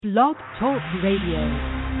Blog Talk Radio.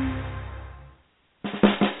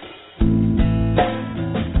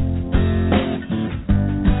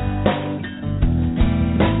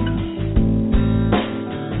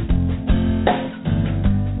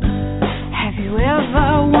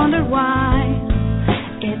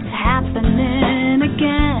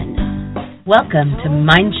 Welcome to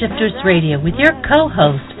Mindshifters Radio with your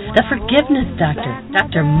co-host, the Forgiveness Doctor,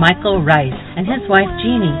 Dr. Michael Ryce, and his wife,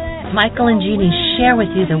 Jeanie. Michael and Jeanie share with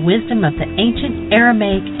you the wisdom of the ancient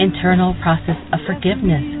Aramaic internal process of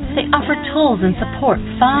forgiveness. They offer tools and support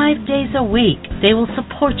 5 days a week. They will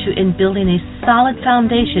support you in building a solid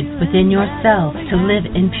foundation within yourself to live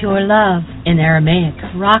in pure love. In Aramaic,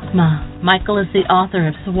 Rachma. Michael is the author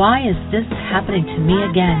of So Why Is This Happening to Me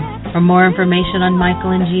Again? For more information on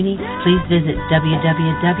Michael and Jeanie, please visit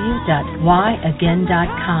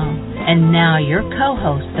www.whyagain.com. And now your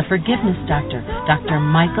co-host, the Forgiveness Doctor, Dr.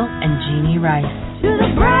 Michael and Jeanie Ryce. To the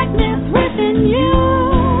brightness within you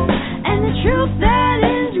and the truth that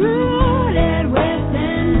is rooted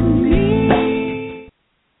within me.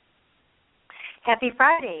 Happy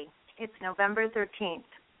Friday. It's November 13th,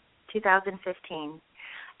 2015.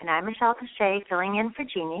 And I'm Michelle Cachet, filling in for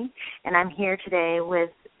Jeanie, and I'm here today with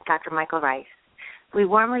Dr. Michael Ryce. We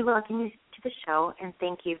warmly welcome you to the show, and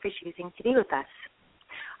thank you for choosing to be with us.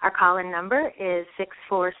 Our call-in number is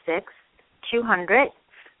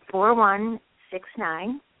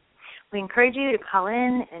 646-200-4169. We encourage you to call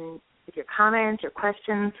in and with your comments or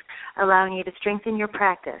questions, allowing you to strengthen your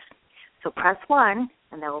practice. So press 1,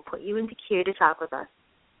 and that will put you into queue to talk with us.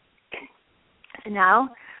 So now,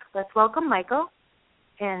 let's welcome Michael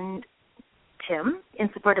and Tim in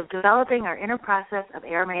support of developing our inner process of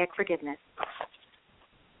Aramaic forgiveness.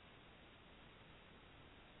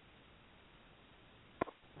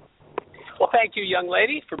 Well, thank you, young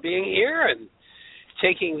lady, for being here and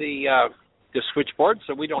taking the switchboard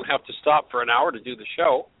so we don't have to stop for an hour to do the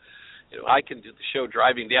show. You know, I can do the show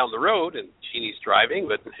driving down the road, and Jeanie's driving,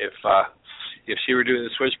 but if she were doing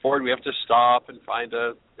the switchboard, we have to stop and find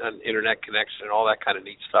an internet connection and all that kind of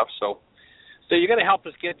neat stuff. So you're going to help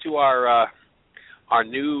us get to our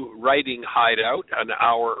new writing hideout an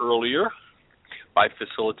hour earlier by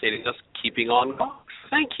facilitating us keeping on going.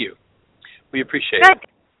 Thank you. We appreciate it.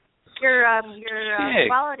 Your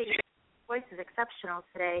quality of voice is exceptional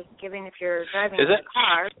today, given if you're driving in a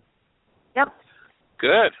car. Yep.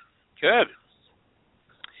 Good.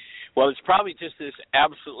 Well, it's probably just this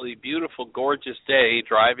absolutely beautiful, gorgeous day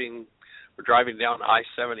driving. We're driving down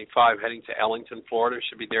I-75 heading to Ellington, Florida.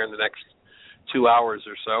 Should be there in the next 2 hours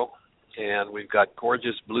or so. And we've got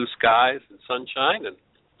gorgeous blue skies and sunshine, and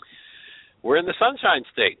we're in the sunshine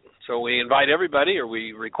state. So we invite everybody, or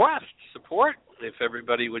we request support, if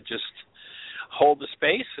everybody would just hold the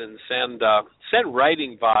space and send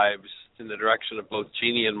writing vibes in the direction of both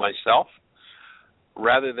Jeanie and myself,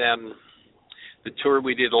 rather than the tour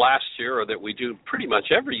we did last year, or that we do pretty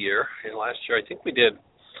much every year. And last year, I think we did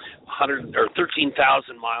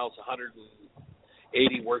 13,000 miles,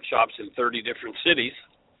 180 workshops in 30 different cities.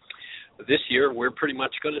 This year, we're pretty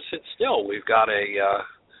much going to sit still. We've got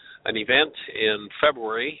an event in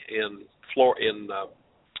February in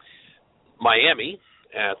Miami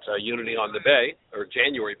at Unity on the Bay, or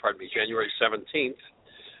January 17th.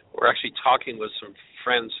 We're actually talking with some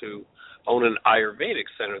friends who own an Ayurvedic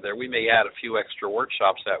center there. We may add a few extra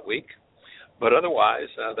workshops that week, but otherwise,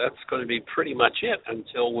 that's going to be pretty much it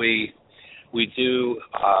until we do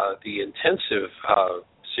the intensive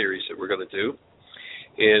series that we're going to do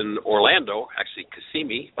in Orlando, actually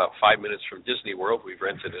Kissimmee, about 5 minutes from Disney World. We've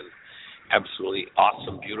rented an absolutely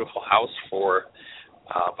awesome, beautiful house for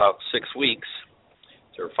about 6 weeks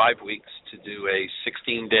or 5 weeks to do a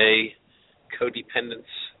 16-day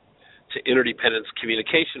codependence to interdependence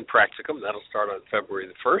communication practicum. That'll start on February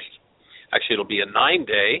the 1st. Actually, it'll be a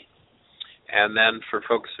 9-day. And then for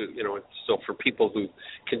folks who, so for people who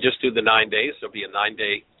can just do the 9 days, there'll be a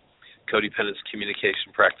 9-day codependence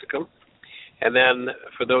communication practicum. And then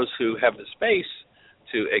for those who have the space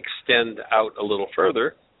to extend out a little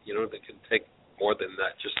further, they can take more than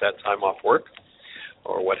that, just that time off work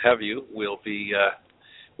or what have you, we'll be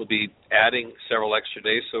adding several extra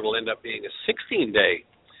days, so it'll end up being a 16-day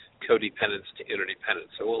codependence to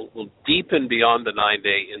interdependence. So we'll deepen beyond the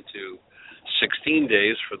 9-day into 16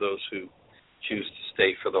 days for those who choose to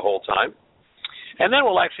stay for the whole time. And then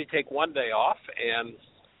we'll actually take 1 day off, and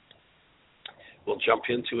we'll jump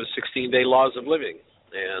into a 16-day laws of living.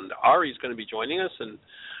 And Ari's going to be joining us. And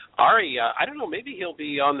Ari, I don't know, maybe he'll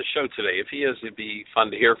be on the show today. If he is, it'd be fun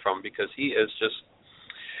to hear from, because he is just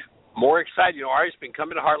more excited. Ari's been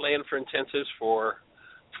coming to Heartland for intensives for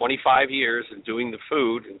 25 years and doing the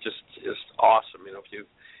food, and just awesome.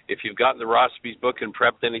 if you've gotten the Recipe's book and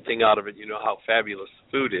prepped anything out of it, you know how fabulous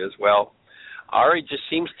the food is. Well, Ari just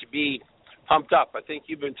seems to be pumped up. I think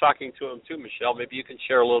you've been talking to him too, Michelle. Maybe you can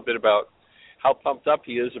share a little bit about how pumped up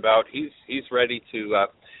he is about he's ready to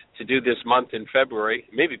do this month in February.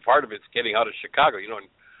 Maybe part of it's getting out of Chicago. You know, in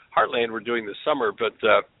Heartland we're doing the summer, but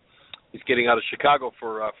he's getting out of Chicago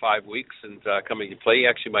for 5 weeks and coming to play. He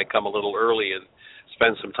actually might come a little early and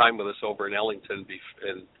spend some time with us over in Ellington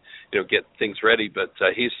and get things ready. But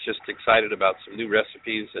he's just excited about some new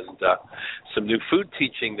recipes and some new food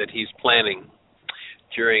teaching that he's planning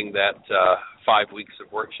during that 5 weeks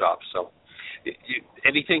of workshops. So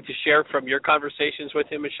anything to share from your conversations with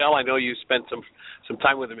him, Michelle? I know you spent some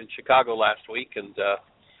time with him in Chicago last week, and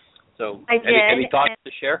so I did. Any thoughts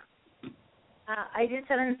to share? I did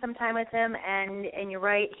spend some time with him, and you're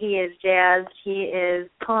right, he is jazzed. He is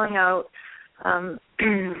pulling out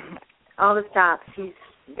all the stops. He's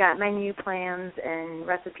got menu plans and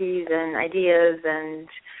recipes and ideas and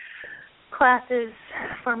classes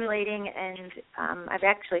formulating, and I've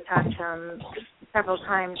actually talked to him several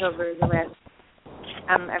times over the last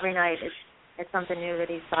every night. It's something new that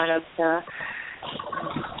he's thought of to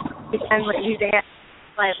spend what he's had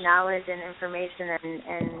a lot of knowledge and information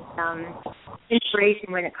and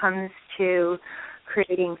inspiration when it comes to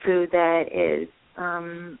creating food that is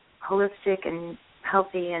holistic and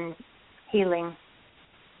healthy and healing.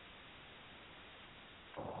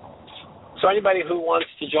 So anybody who wants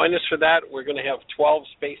to join us for that, we're going to have 12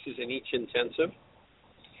 spaces in each intensive,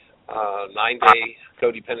 9-day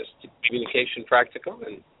codependent communication practicum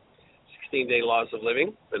and 16-day laws of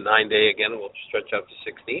living. The 9-day, again, will stretch out to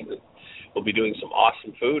 16. And we'll be doing some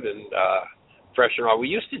awesome food and fresh and raw. We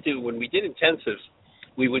used to do, when we did intensives,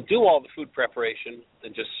 we would do all the food preparation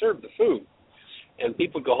and just serve the food. And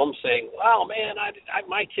people go home saying, wow, man,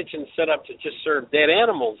 my kitchen's set up to just serve dead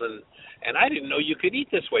animals, and I didn't know you could eat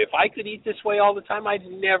this way. If I could eat this way all the time, I'd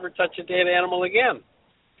never touch a dead animal again.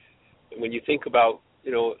 And when you think about,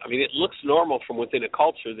 it looks normal from within a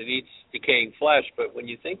culture that eats decaying flesh, but when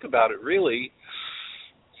you think about it, really,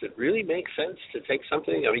 does it really make sense to take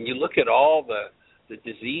something? I mean, you look at all the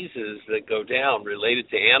diseases that go down related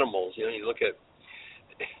to animals. You look at,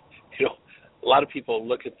 a lot of people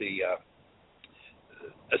look at the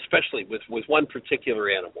especially with one particular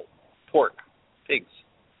animal, pork, pigs.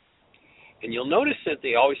 And you'll notice that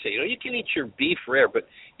they always say, you can eat your beef rare, but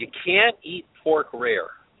you can't eat pork rare.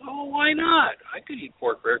 Oh, why not? I could eat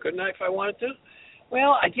pork rare, couldn't I, if I wanted to?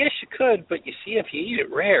 Well, I guess you could, but you see, if you eat it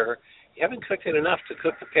rare, you haven't cooked it enough to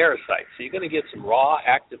cook the parasites. So you're going to get some raw,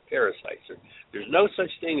 active parasites. There's no such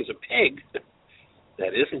thing as a pig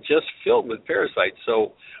that isn't just filled with parasites.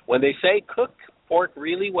 So when they say cook pork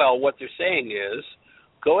really well, what they're saying is,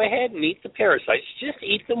 go ahead and eat the parasites. Just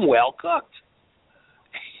eat them well cooked.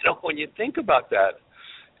 When you think about that.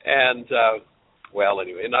 And,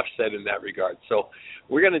 anyway, enough said in that regard. So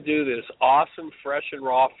we're going to do this awesome fresh and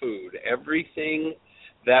raw food. Everything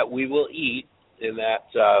that we will eat in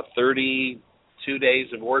that 32 days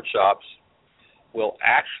of workshops will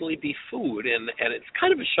actually be food. And it's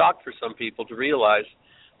kind of a shock for some people to realize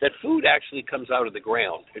that food actually comes out of the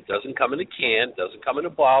ground. It doesn't come in a can, it doesn't come in a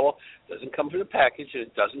bottle, it doesn't come from a package, and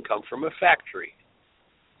it doesn't come from a factory.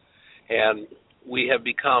 And we have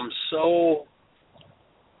become so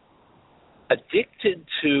addicted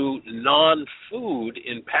to non-food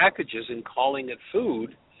in packages and calling it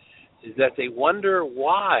food that they wonder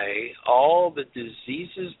why all the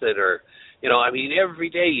diseases that are, every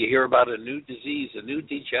day you hear about a new disease, a new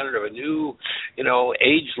degenerative, a new,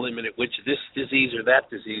 age limit at which this disease or that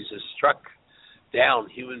disease has struck down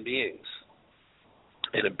human beings.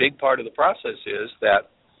 And a big part of the process is that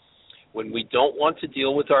when we don't want to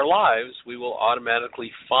deal with our lives, we will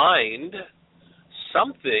automatically find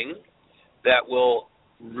something that will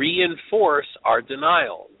reinforce our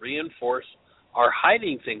denial, reinforce our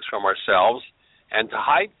hiding things from ourselves. And to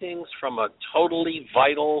hide things from a totally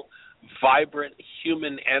vital, vibrant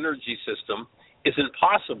human energy system isn't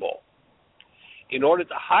possible. In order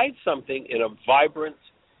to hide something in a vibrant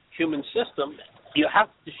human system, you have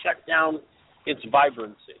to shut down its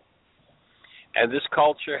vibrancy. And this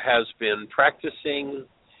culture has been practicing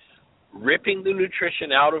ripping the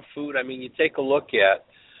nutrition out of food. I mean, you take a look at,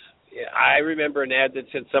 I remember an ad that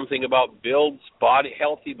said something about builds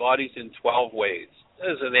healthy bodies in 12 ways. That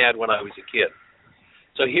was an ad when I was a kid.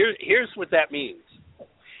 So here's what that means.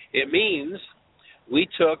 It means we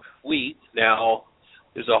took wheat. Now,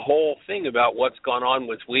 there's a whole thing about what's gone on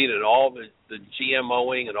with wheat and all the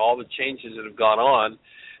GMOing and all the changes that have gone on,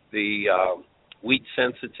 the wheat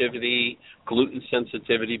sensitivity, gluten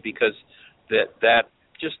sensitivity, because that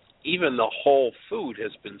just even the whole food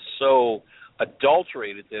has been so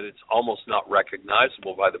adulterated that it's almost not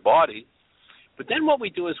recognizable by the body. But then what we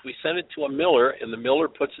do is we send it to a miller, and the miller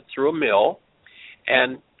puts it through a mill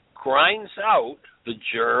and grinds out the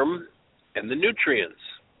germ and the nutrients.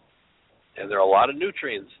 And there are a lot of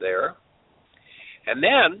nutrients there. And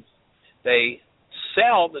then they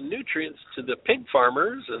sell the nutrients to the pig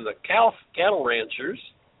farmers and the cattle ranchers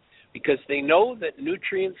because they know that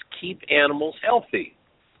nutrients keep animals healthy.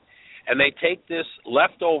 And they take this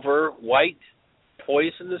leftover white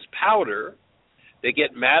poisonous powder. They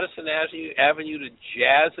get Madison Avenue to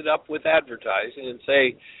jazz it up with advertising and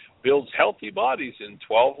say, builds healthy bodies in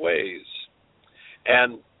 12 ways.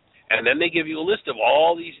 And then they give you a list of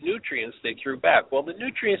all these nutrients they threw back. Well, the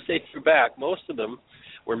nutrients they threw back, most of them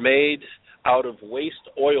were made out of waste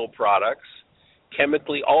oil products,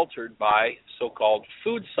 chemically altered by so-called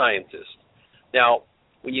food scientists. Now,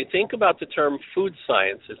 when you think about the term food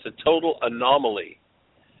science, it's a total anomaly.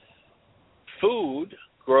 Food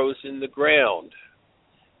grows in the ground.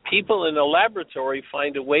 People in a laboratory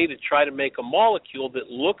find a way to try to make a molecule that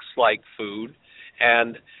looks like food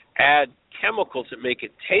and add chemicals that make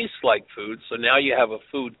it taste like food. So now you have a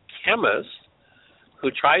food chemist who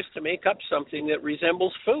tries to make up something that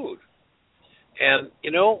resembles food. And,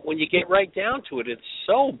 you know, when you get right down to it, it's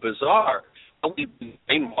so bizarre. We've been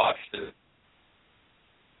brainwashed and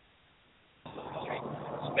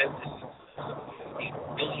spending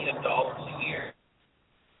 $8 billion a year.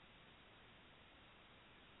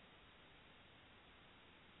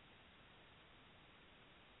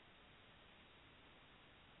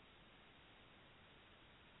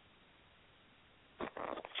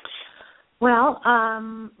 Well,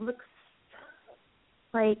 looks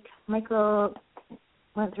like Michael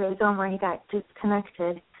went through a zone where he got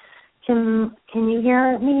disconnected. Can you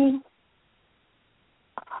hear me?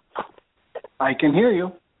 I can hear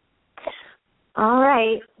you. All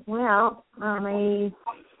right. Well, I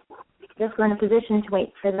guess we're in a position to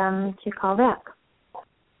wait for them to call back.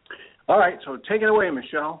 All right, so take it away,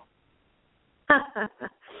 Michelle.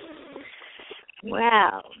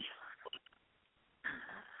 Well,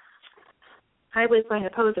 I was going to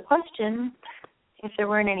pose a question if there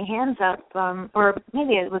weren't any hands up, or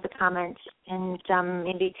maybe it was a comment, and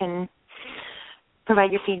maybe you can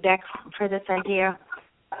provide your feedback for this idea.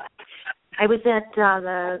 I was at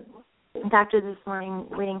the doctor this morning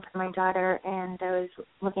waiting for my daughter, and I was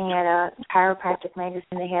looking at a chiropractic magazine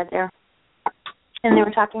they had there, and they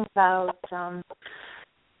were talking about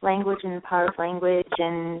language and the power of language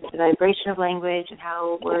and the vibration of language and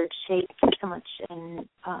how words shape so much in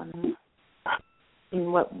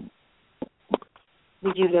what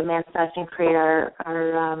we do to manifest and create our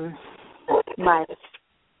lives.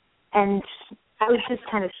 And I was just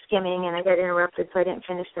kind of skimming, and I got interrupted, so I didn't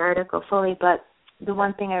finish the article fully. But the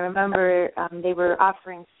one thing I remember, they were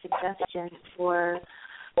offering suggestions for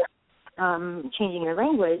changing your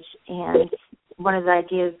language. And one of the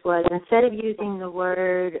ideas was, instead of using the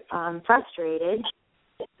word frustrated,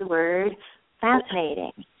 the word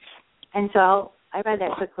fascinating. And so I read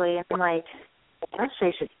that quickly, and I'm like,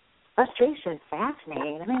 frustration,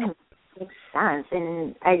 fascinating. I mean, it makes sense.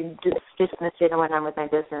 And I just dismissed it and went on with my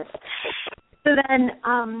business. So then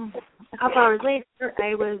a couple hours later,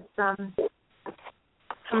 I was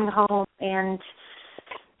coming home, and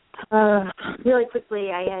really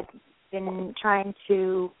quickly I had been trying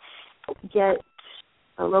to get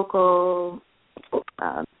a local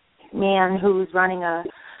man who's running a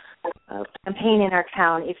campaign in our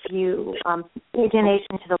town. If you pay a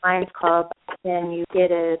donation to the Lions Club, then you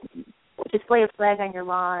get a display a flag on your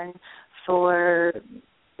lawn for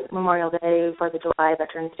Memorial Day, 4th of July,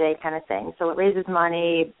 Veterans Day kind of thing. So it raises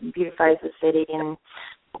money, beautifies the city, and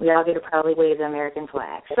we all get to proudly wave the American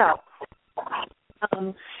flag. So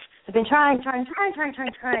I've been trying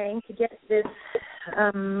to get this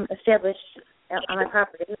established on my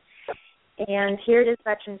property. And here it is,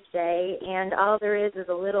 Veterans Day, and all there is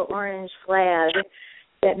a little orange flag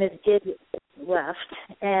that Ms. Gibb left.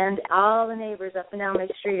 And all the neighbors up and down my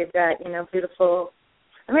street have got, beautiful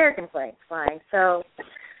American flags flying. So,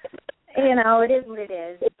 it is what it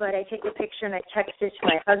is. But I take a picture and I text it to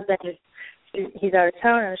my husband. He's out of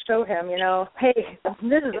town, and I show him, hey,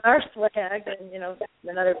 this is our flag. And,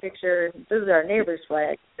 another picture, this is our neighbor's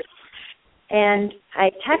flag. And I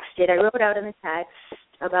wrote out in the text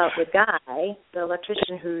about the guy, the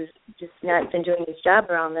electrician who's just not been doing his job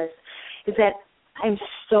around this, is that I'm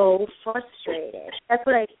so frustrated. That's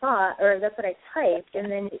what I thought, or that's what I typed,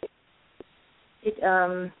 and then it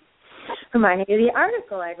reminded me of the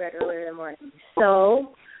article I read earlier in the morning.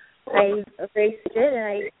 So I erased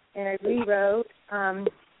it, and I rewrote,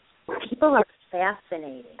 people are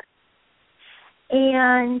fascinating.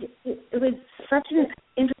 And it was such an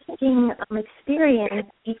interesting experience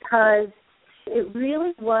because it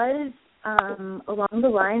really was along the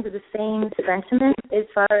lines of the same sentiment as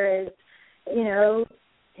far as, you know,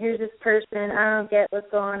 here's this person, I don't get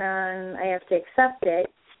what's going on, I have to accept it.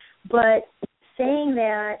 But saying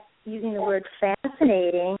that using the word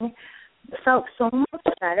fascinating felt so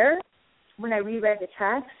much better when I reread the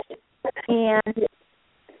text, and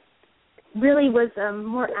really was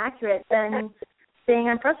more accurate than saying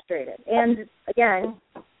I'm frustrated. And again,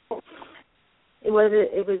 it was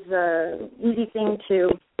an easy thing to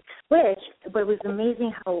switch, but it was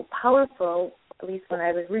amazing how powerful, at least when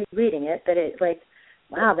I was rereading it, that it's like,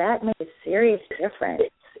 wow, that made a serious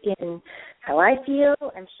difference in how I feel.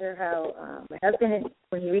 I'm sure how my husband,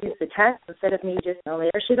 when he reads the text, instead of me just, oh,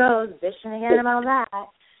 there she goes, bitching again about that,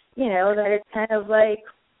 you know, that it's kind of like,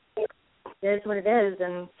 it is what it is,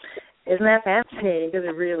 and isn't that fascinating? Because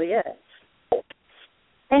it really is.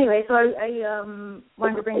 Anyway, so I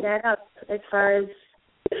wanted to bring that up as far as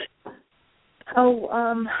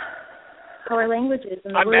how our language is.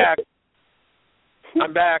 And I'm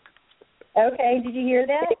back. Okay, did you hear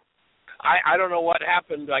that? I don't know what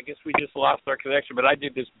happened. I guess we just lost our connection, but I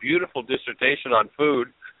did this beautiful dissertation on food.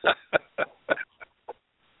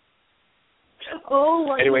 Oh,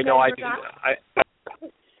 well, anyway, no, I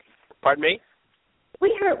did. Pardon me?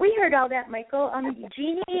 We heard all that, Michael.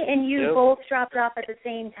 Jeanie and you both dropped off at the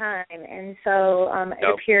same time, and so it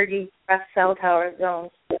appeared you crossed cell tower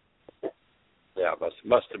zones. Yeah,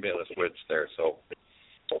 must have been a switch there. So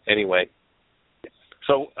anyway,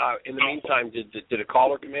 so in the meantime, did a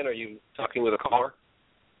caller come in? Are you talking with a caller?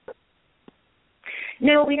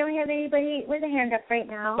 No, we don't have anybody with a hand up right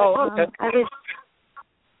now. Oh, okay.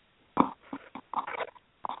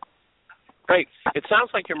 Great. It sounds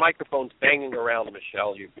like your microphone's banging around,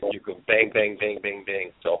 Michelle. You go bang, bang, bang, bang,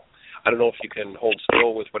 bang. So I don't know if you can hold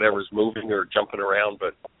still with whatever's moving or jumping around,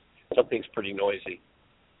 but something's pretty noisy.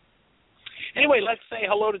 Anyway, let's say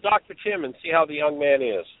hello to Dr. Tim and see how the young man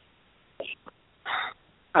is.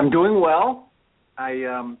 I'm doing well.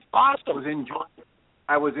 Awesome.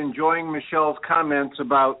 I was enjoying Michelle's comments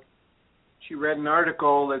about, she read an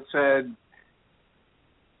article that said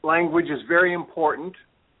language is very important,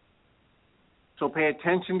 so pay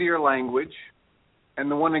attention to your language. And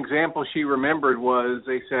the one example she remembered was,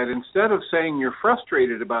 they said, instead of saying you're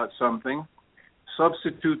frustrated about something,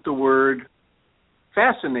 substitute the word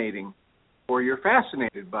fascinating, or you're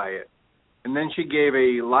fascinated by it. And then she gave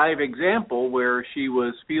a live example where she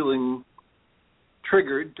was feeling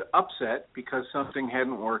triggered to upset because something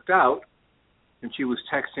hadn't worked out, and she was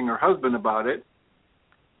texting her husband about it,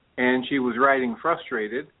 and she was writing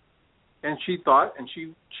frustrated, and she thought, and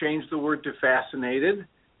she changed the word to fascinated,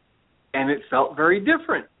 and it felt very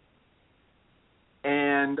different.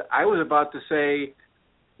 And I was about to say,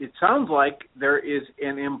 it sounds like there is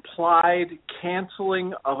an implied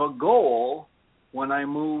canceling of a goal when I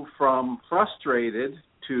move from frustrated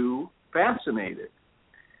to fascinated.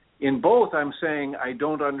 In both, I'm saying I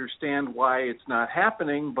don't understand why it's not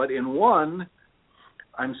happening, but in one,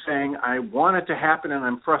 I'm saying I want it to happen and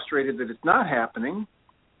I'm frustrated that it's not happening.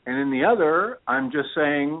 And in the other, I'm just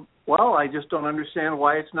saying, well, I just don't understand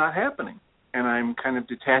why it's not happening. And I'm kind of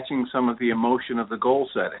detaching some of the emotion of the goal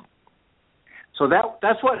setting. So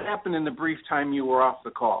that's what happened in the brief time you were off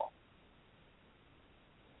the call.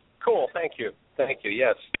 Cool. Thank you.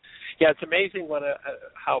 Yes. Yeah, it's amazing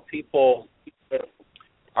how people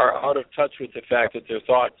are out of touch with the fact that their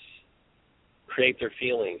thoughts create their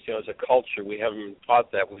feelings. You know, as a culture, we haven't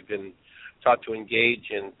taught that. We've been taught to engage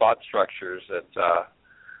in thought structures that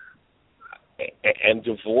and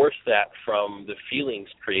divorce that from the feelings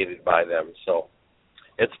created by them. So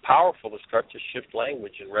it's powerful to start to shift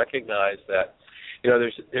language and recognize that, you know,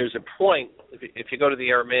 there's a point, if you go to the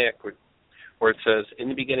Aramaic where it says, in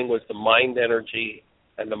the beginning was the mind energy,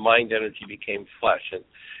 and the mind energy became flesh.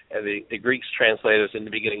 And the Greeks translate as in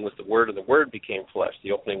the beginning was the Word, and the Word became flesh,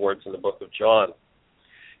 the opening words in the book of John.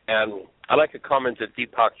 And I like a comment that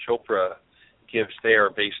Deepak Chopra gives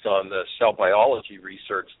there based on the cell biology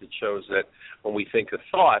research that shows that when we think a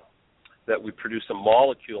thought, that we produce a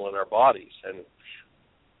molecule in our bodies. And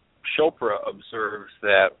Chopra observes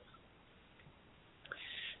that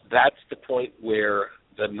that's the point where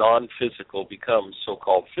the non-physical becomes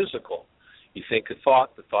so-called physical. You think a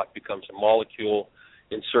thought, the thought becomes a molecule,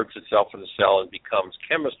 inserts itself in the cell and becomes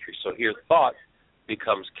chemistry. So here thought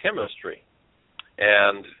becomes chemistry.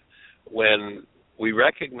 And when we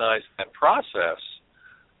recognize that process,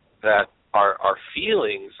 that our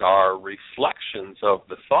feelings are reflections of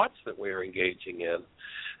the thoughts that we're engaging in,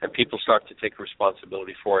 and people start to take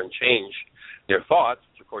responsibility for and change their thoughts.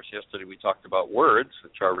 Of course, yesterday we talked about words,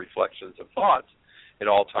 which are reflections of thoughts. It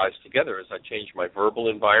all ties together. As I change my verbal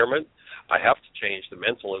environment, I have to change the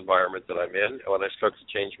mental environment that I'm in. And when I start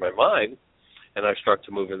to change my mind and I start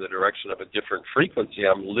to move in the direction of a different frequency,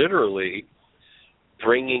 I'm literally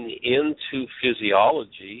bringing into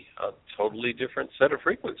physiology a totally different set of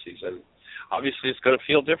frequencies. And obviously it's going to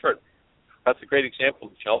feel different. That's a great example,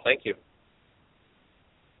 Michelle. Thank you.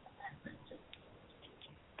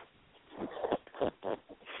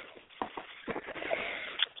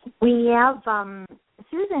 We have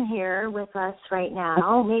Susan here with us right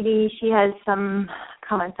now. Maybe she has some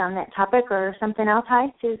comments on that topic or something else. Hi,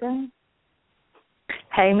 Susan.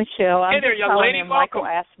 Hey, Michelle. Hey there, young lady. Michael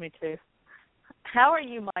asked me to. How are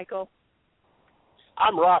you, Michael?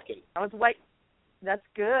 I'm rocking. I was waiting. That's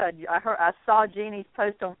good. I saw Jeannie's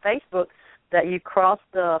post on Facebook that you crossed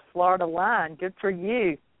the Florida line. Good for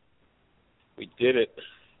you. We did it.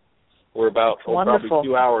 We're about probably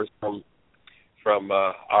 2 hours from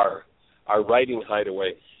our writing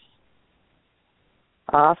hideaway.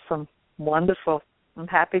 Awesome. Wonderful. I'm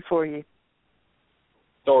happy for you.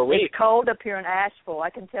 So are we. It's cold up here in Asheville. I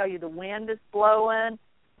can tell you the wind is blowing,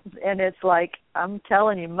 and it's like, I'm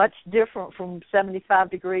telling you, much different from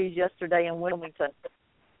 75 degrees yesterday in Wilmington.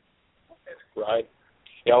 Right.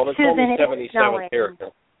 Yeah, well, it's only 77 here.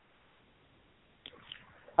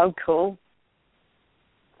 Oh, cool.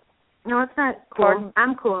 No, it's not cool. Pardon?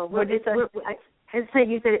 I'm cool. What did you say? I said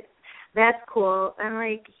you said that's cool. I'm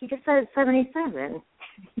like, he just said 77.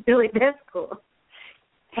 You're like, that's cool.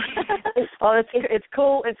 Oh, it's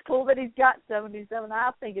cool. It's cool that he's got 77.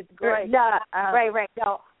 I think it's great. No, right.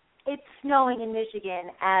 No, it's snowing in Michigan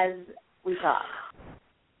as we talk.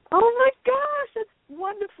 Oh my gosh, that's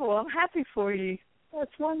wonderful. I'm happy for you.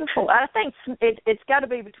 That's wonderful. I think it's got to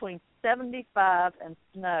be between 75 and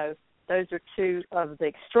snow. Those are two of the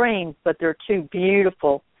extremes, but they're two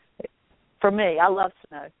beautiful. For me, I love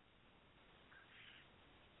snow.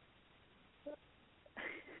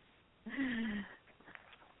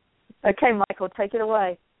 Okay, Michael, take it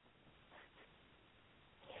away.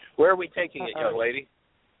 Where are we taking it, young lady?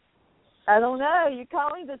 I don't know. You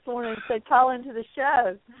called me this morning and said call into the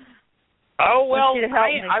show. Oh, well,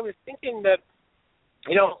 I was thinking that,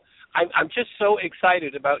 I'm just so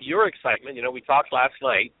excited about your excitement. We talked last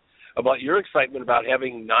night about your excitement about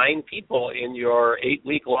having 9 people in your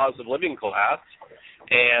 8-week Laws of Living class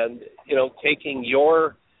and, taking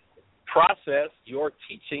your process, your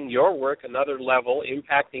teaching, your work another level,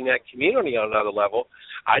 impacting that community on another level.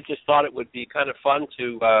 I just thought it would be kind of fun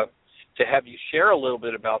to have you share a little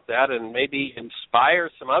bit about that and maybe inspire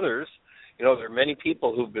some others. There are many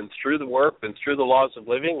people who've been through the work, been through the Laws of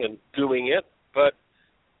Living and doing it, but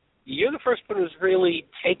you're the first one who's really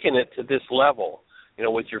taken it to this level,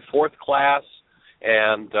 with your 4th class.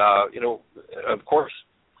 And, of course,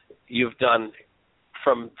 you've done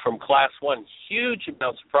from class 1 huge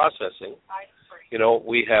amounts of processing.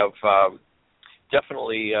 We have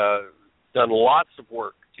definitely done lots of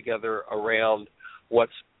work together around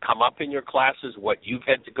what's come up in your classes, what you've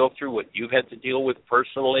had to go through, what you've had to deal with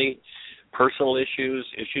personally, personal issues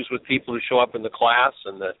with people who show up in the class,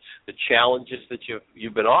 and the challenges that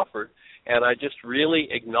you've been offered. And I just really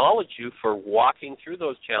acknowledge you for walking through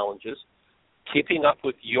those challenges, keeping up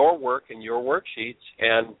with your work and your worksheets,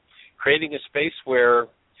 and creating a space where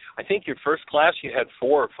I think your first class you had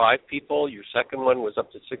 4 or 5 people, your second one was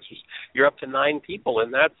up to 6, you're up to 9 people,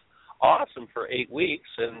 and that's awesome for 8 weeks.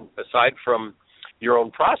 And aside from your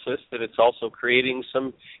own process, that it's also creating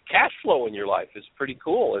some cash flow in your life is pretty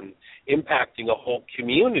cool, and impacting a whole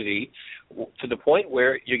community to the point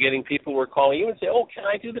where you're getting people who are calling you and say, oh, can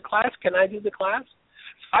I do the class? Can I do the class?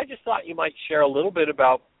 So I just thought you might share a little bit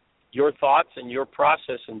about your thoughts and your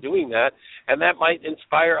process in doing that, and that might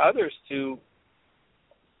inspire others to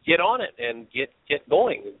get on it and get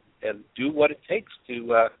going and do what it takes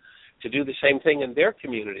to do the same thing in their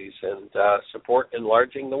communities and support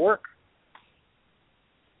enlarging the work.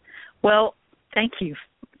 Well, thank you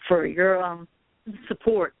for your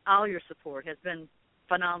support. All your support has been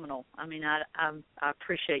phenomenal. I mean, I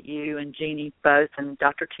appreciate you and Jeanie both, and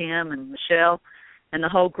Dr. Tim and Michelle and the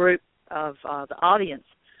whole group of the audience.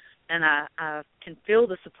 And I can feel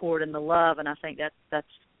the support and the love, and I think that's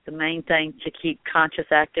the main thing to keep conscious,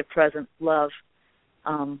 active, present love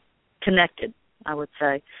connected, I would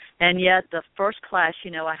say. And yet the first class,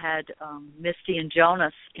 I had Misty and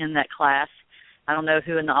Jonas in that class. I don't know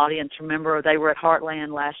who in the audience remember. They were at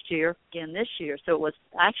Heartland last year, again this year. So it was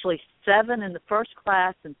actually 7 in the first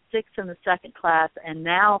class and 6 in the second class, and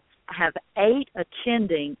now I have 8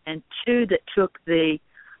 attending and 2 that took the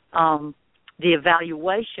the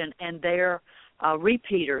evaluation, and they're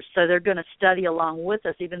repeaters. So they're going to study along with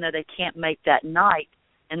us, even though they can't make that night.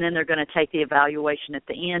 And then they're going to take the evaluation at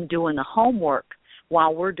the end, doing the homework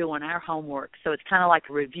while we're doing our homework. So it's kind of like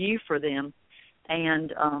a review for them.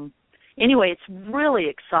 And anyway, it's really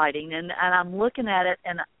exciting. And I'm looking at it,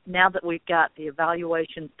 and now that we've got the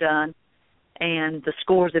evaluations done and the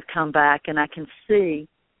scores have come back, and I can see,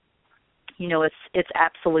 you know, it's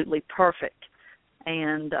absolutely perfect.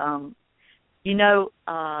 And, you know,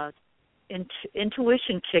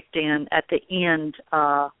 intuition kicked in at the end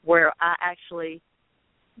where I actually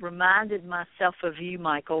reminded myself of you,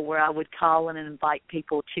 Michael, where I would call in and invite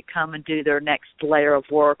people to come and do their next layer of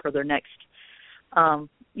work or their next,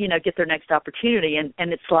 you know, get their next opportunity.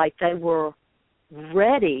 And it's like they were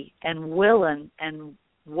ready and willing and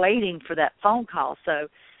waiting for that phone call. So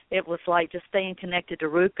it was like just staying connected to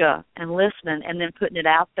Ruka and listening and then putting it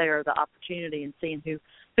out there, the opportunity, and seeing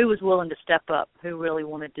who was willing to step up, who really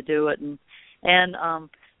wanted to do it. And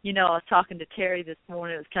you know, I was talking to Terry this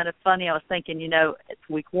morning. It was kind of funny. I was thinking, you know, it's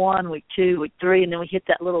week 1, week 2, week 3, and then we hit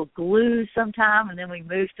that little glue sometime, and then we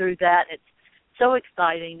move through that. It's so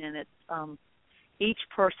exciting, and it's each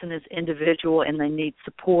person is individual, and they need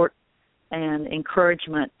support and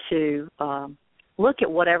encouragement to look at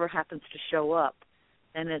whatever happens to show up.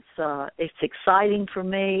 And it's exciting for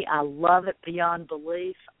me. I love it beyond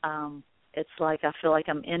belief. It's like I feel like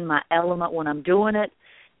I'm in my element when I'm doing it.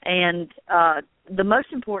 And the most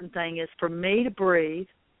important thing is for me to breathe,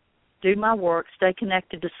 do my work, stay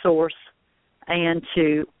connected to Source, and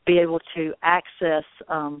to be able to access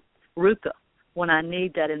Ruka when I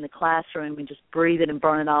need that in the classroom and just breathe it and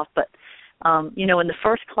burn it off. But, you know, in the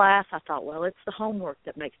first class, I thought, well, it's the homework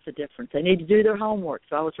that makes the difference. They need to do their homework.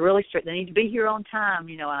 So I was really strict. They need to be here on time,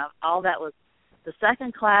 you know, and all that was. The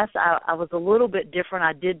second class, I was a little bit different.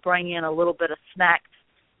 I did bring in a little bit of snacks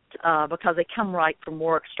because they come right from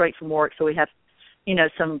work, straight from work. So we have, you know,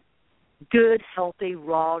 some good, healthy,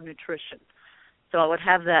 raw nutrition. So I would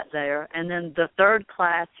have that there. And then the third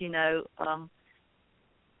class, you know, I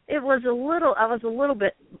was a little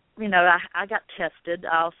bit, you know, I got tested,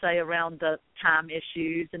 I'll say, around the time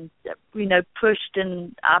issues and, you know, pushed,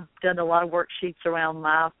 and I've done a lot of worksheets around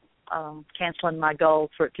my canceling my goals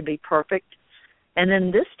for it to be perfect. And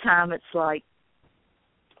then this time it's like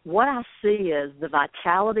what I see is the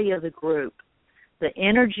vitality of the group, the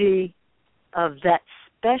energy of that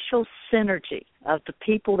special synergy of the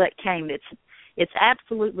people that came. It's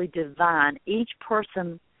absolutely divine. Each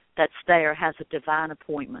person that's there has a divine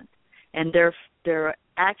appointment, and they're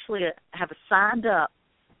actually have signed up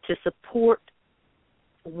to support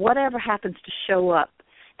whatever happens to show up,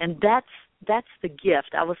 and that's the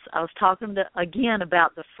gift. I was talking again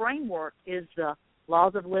about the framework is the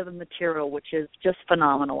Laws of Living Material, which is just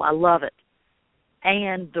phenomenal. I love it.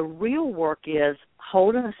 And the real work is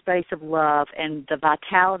holding a space of love and the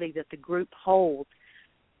vitality that the group holds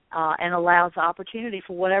and allows the opportunity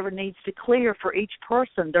for whatever needs to clear for each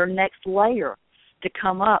person, their next layer to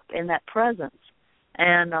come up in that presence.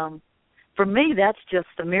 And for me, that's just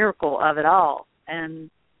the miracle of it all. And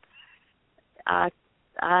I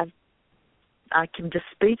can just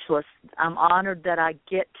speechless. I'm honored that I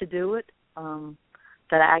get to do it,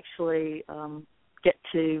 that I actually get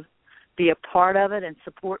to be a part of it and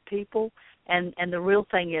support people. And the real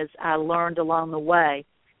thing is I learned along the way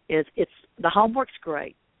is the homework's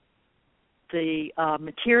great. The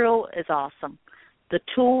material is awesome. The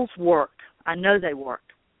tools work. I know they work.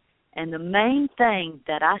 And the main thing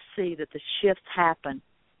that I see that the shifts happen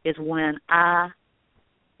is when I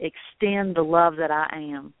extend the love that I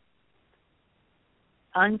am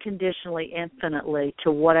unconditionally, infinitely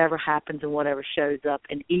to whatever happens and whatever shows up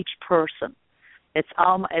in each person. It's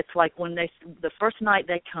like when the first night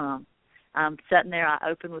they come, I'm sitting there, I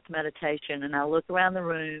open with meditation, and I look around the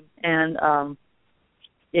room and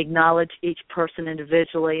acknowledge each person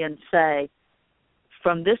individually and say,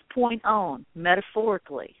 from this point on,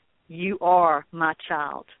 metaphorically, you are my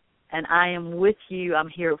child, and I am with you. I'm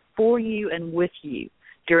here for you and with you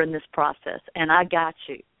during this process, and I got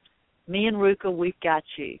you. Me and Ruka, we've got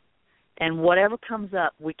you. And whatever comes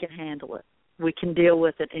up, we can handle it. We can deal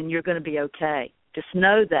with it, and you're going to be okay. Just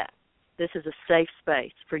know that this is a safe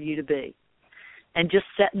space for you to be. And just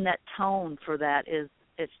setting that tone for that it's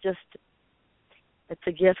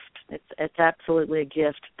a gift. It's absolutely a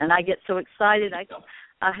gift. And I get so excited.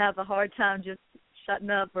 I have a hard time just shutting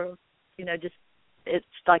up or, just it's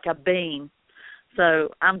like a beam. So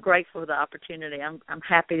I'm grateful for the opportunity. I'm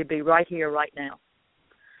happy to be right here, right now.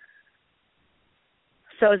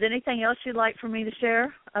 So is there anything else you'd like for me to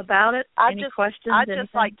share about it? Any questions? I'd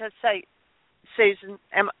just like to say, Susan,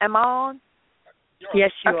 am I on?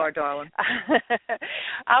 Yes, you are, darling.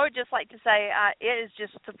 I would just like to say it is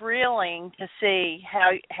just thrilling to see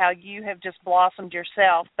how you have just blossomed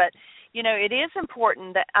yourself. But, you know, it is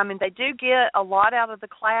important that, I mean, they do get a lot out of the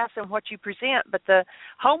class and what you present, but the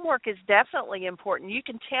homework is definitely important. You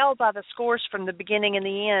can tell by the scores from the beginning and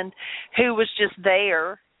the end who was just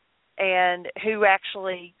there and who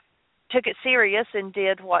actually took it serious and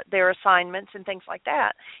did what their assignments and things like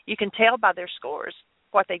that. You can tell by their scores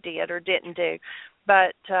what they did or didn't do.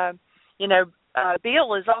 But, you know,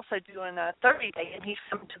 Bill is also doing a 30-day, and he's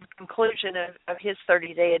come to the conclusion of his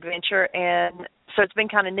 30-day adventure. And so it's been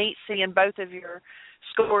kind of neat seeing both of your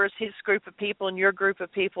scores, his group of people and your group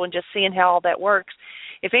of people, and just seeing how all that works.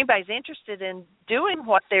 If anybody's interested in doing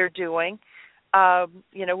what they're doing,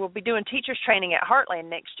 you know, we'll be doing teachers training at Heartland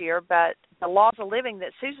next year, but the Laws of Living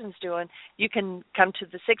that Susan's doing, you can come to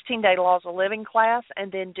the 16-day Laws of Living class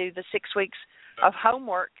and then do the 6 weeks of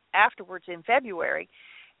homework afterwards in February.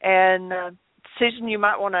 And Susan, you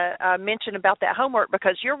might want to mention about that homework,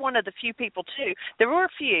 because you're one of the few people, too. There were a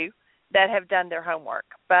few that have done their homework,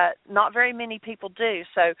 but not very many people do.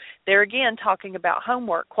 So they're, again, talking about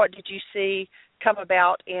homework. What did you see come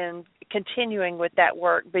about in continuing with that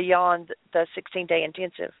work beyond the 16-day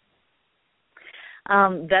intensive?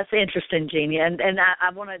 That's interesting, Jeanie. And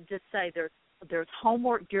I want to just say there's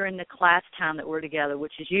homework during the class time that we're together,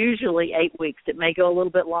 which is usually 8 weeks. It may go a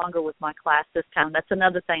little bit longer with my class this time. That's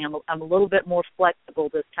another thing. I'm a little bit more flexible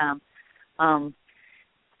this time.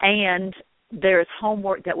 And there's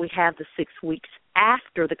homework that we have the 6 weeks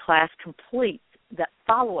after the class completes, that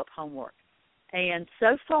follow-up homework. And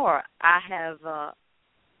so far, I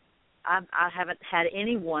haven't had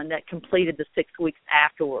anyone that completed the 6 weeks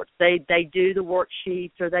afterwards. They do the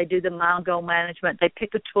worksheets, or they do the mind goal management. They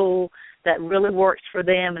pick a tool that really works for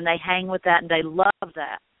them, and they hang with that, and they love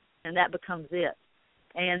that, and that becomes it.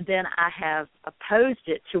 And then I have opposed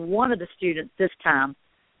it to one of the students this time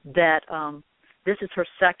that this is her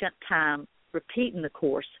second time repeating the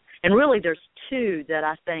course. And really there's two that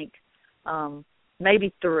I think,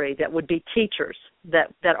 maybe three, that would be teachers,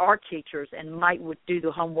 that are teachers and would do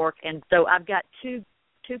the homework. And so I've got two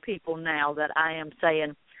people now that I am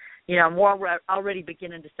saying, you know, I'm already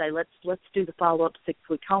beginning to say, let's do the follow-up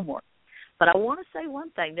 6-week homework. But I want to say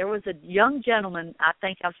one thing. There was a young gentleman, I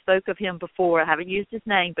think I've spoke of him before. I haven't used his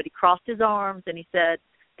name, but he crossed his arms and he said,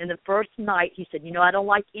 in the first night, he said, you know, I don't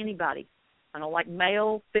like anybody. I don't like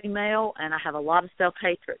male, female, and I have a lot of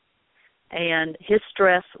self-hatred. And his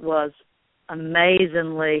stress was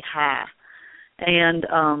amazingly high. And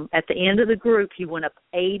at the end of the group, he went up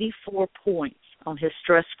 84 points on his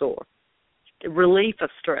stress score, relief of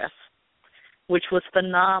stress, which was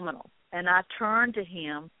phenomenal. And I turned to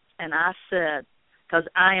him and I said, because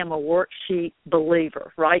I am a worksheet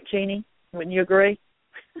believer, right, Jeanie? Wouldn't you agree?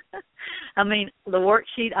 I mean, the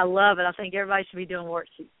worksheet, I love it. I think everybody should be doing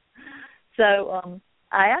worksheets. So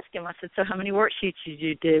I asked him, I said, so how many worksheets did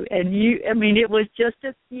you do? And it was just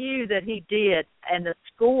a few that he did. And the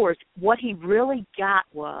scores, what he really got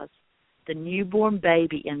was the newborn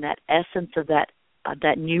baby and that essence of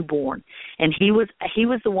that newborn. And he was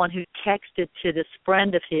the one who texted to this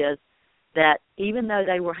friend of his that even though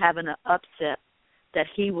they were having an upset, that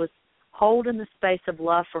he was holding the space of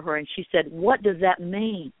love for her. And she said, what does that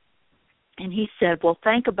mean? And he said, well,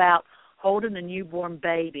 think about holding a newborn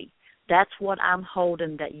baby. That's what I'm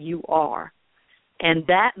holding that you are. And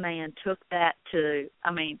that man took that to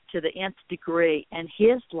the nth degree, and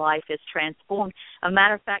his life is transformed. As a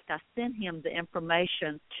matter of fact, I sent him the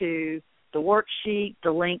information to the worksheet,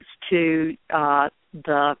 the links to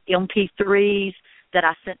the MP3s that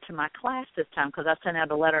I sent to my class this time, because I sent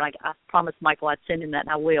out a letter. I promised Michael I'd send him that, and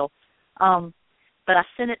I will. But I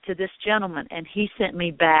sent it to this gentleman, and he sent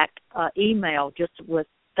me back email just with,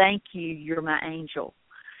 thank you, you're my angel.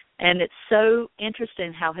 And it's so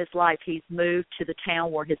interesting how his life, he's moved to the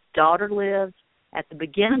town where his daughter lives. At the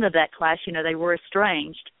beginning of that class, you know, they were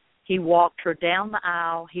estranged. He walked her down the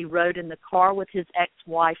aisle. He rode in the car with his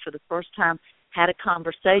ex-wife for the first time, had a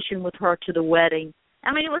conversation with her to the wedding.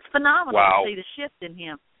 I mean, it was phenomenal to see the shift in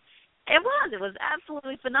him. It was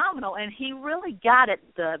absolutely phenomenal. And he really got it.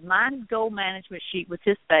 The mind goal management sheet was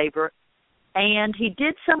his favorite. And he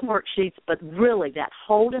did some worksheets, but really that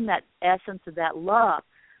holding that essence of that love.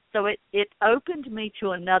 So it opened me to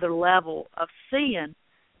another level of seeing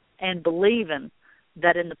and believing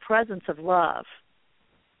that in the presence of love,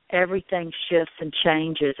 everything shifts and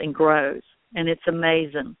changes and grows. And it's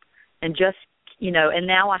amazing. And just, you know, and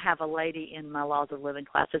now I have a lady in my Laws of Living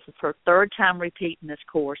class. This is her third time repeating this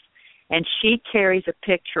course. And she carries a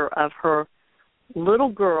picture of her little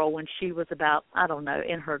girl when she was about, I don't know,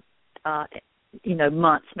 in her,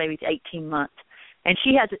 months, maybe 18 months. And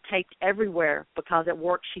she has it taped everywhere because at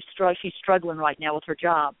work she's struggling right now with her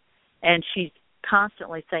job. And she's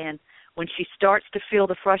constantly saying, when she starts to feel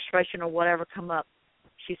the frustration or whatever come up,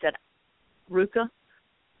 she said, Ruka,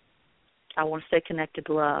 I want to stay connected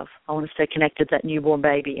to love. I want to stay connected to that newborn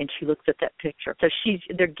baby. And she looks at that picture. So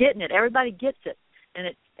they're getting it. Everybody gets it. And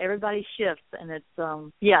everybody shifts. And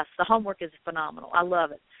it's, yes, the homework is phenomenal. I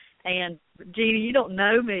love it. And, Jeanie, you don't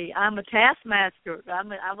know me. I'm a taskmaster.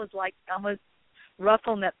 I was rough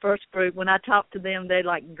on that first group. When I talked to them, they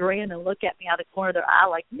like grin and look at me out of the corner of their eye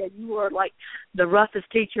like, yeah, you were like the roughest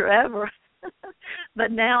teacher ever.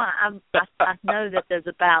 But now I know that there's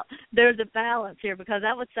a balance here, because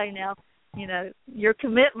I would say now, you know, your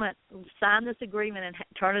commitment, sign this agreement and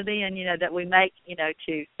turn it in, you know, that we make, you know,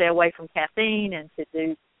 to stay away from caffeine and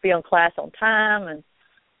to be on class on time. And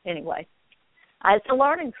anyway, it's a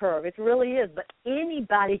learning curve. It really is. But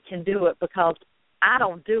anybody can do it, because I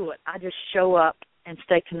don't do it. I just show up and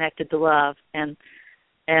stay connected to love. And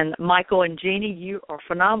Michael and Jeanie, you are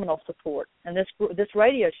phenomenal support. And this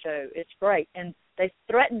radio show, it's great. And they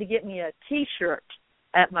threatened to get me a T-shirt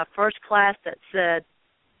at my first class that said,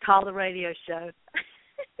 call the radio show.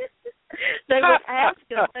 They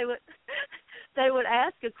would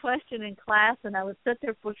ask a question in class, and I would sit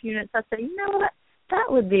there for a few minutes. I'd say, you know what, that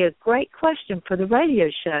would be a great question for the radio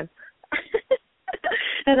show.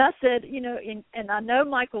 And I said, you know, and I know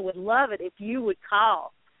Michael would love it if you would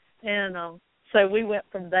call. And so we went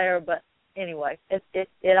from there. But anyway,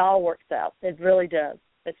 it all works out. It really does.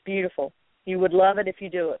 It's beautiful. You would love it if you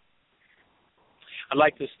do it. I'd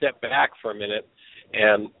like to step back for a minute.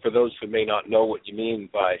 And for those who may not know what you mean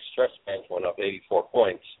by stress management of 84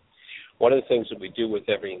 points, one of the things that we do with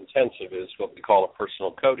every intensive is what we call a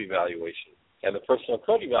personal code evaluation. And the personal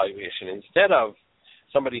code evaluation, instead of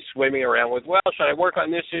somebody swimming around with, well, should I work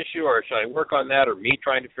on this issue or should I work on that, or me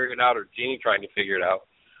trying to figure it out or Jeanie trying to figure it out,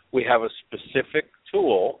 we have a specific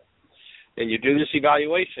tool, and you do this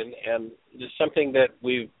evaluation, and it's something that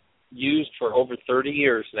we've used for over 30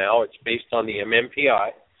 years now. It's based on the MMPI,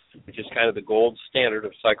 which is kind of the gold standard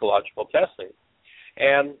of psychological testing.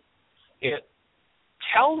 And it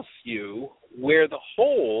tells you where the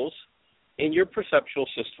holes in your perceptual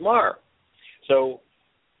system are. So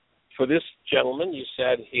for this gentleman, you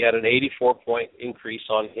said he had an 84-point increase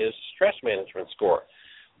on his stress management score.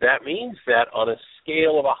 That means that on a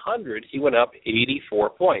scale of 100, he went up 84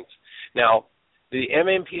 points. Now, the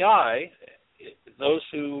MMPI, those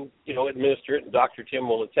who, you know, administer it, and Dr. Tim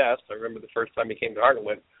will attest, I remember the first time he came to Harvard,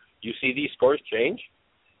 went, you see these scores change?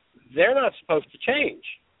 They're not supposed to change.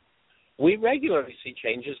 We regularly see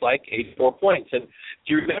changes like 84 points. And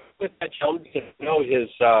do you remember with that gentleman, because you know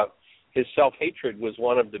his self-hatred was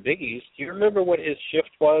one of the biggies, do you remember what his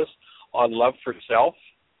shift was on love for self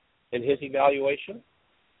in his evaluation?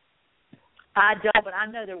 I don't, but I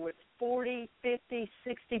know there was 40, 50,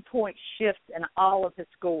 60-point shifts in all of his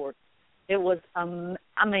scores. It was, I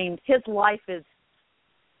mean, his life is,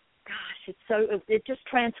 it just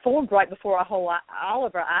transformed right before all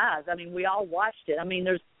of our eyes. I mean, we all watched it. I mean,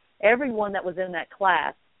 there's everyone that was in that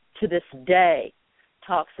class to this day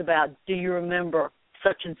talks about, do you remember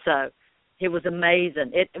such and so? It was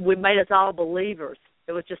amazing. We made us all believers.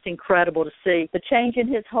 It was just incredible to see the change in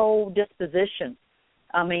his whole disposition.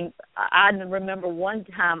 I mean, I remember one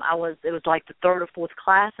time it was like the third or fourth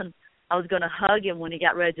class, and I was going to hug him when he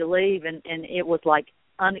got ready to leave, and it was like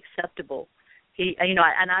unacceptable. I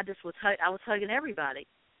was hugging everybody.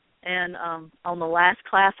 And on the last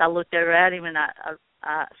class, I looked over at him and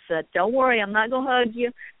I said, "Don't worry, I'm not going to hug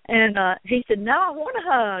you." And he said, "No, I want to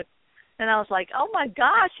hug." And I was like, "Oh my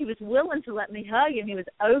gosh!" He was willing to let me hug him. He was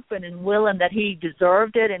open and willing that he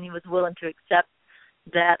deserved it, and he was willing to accept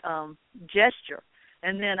that gesture.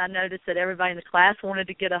 And then I noticed that everybody in the class wanted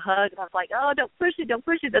to get a hug, and I was like, "Oh, don't push it, don't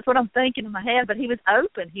push it." That's what I'm thinking in my head. But he was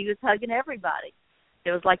open. He was hugging everybody.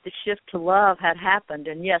 It was like the shift to love had happened.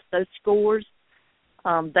 And, yes, those scores,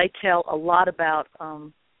 they tell a lot about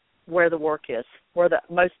where the work is, where the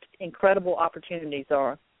most incredible opportunities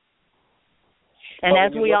are. And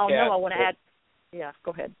as we all know, I want to add – yeah, go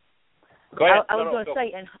ahead. Go ahead. I was going to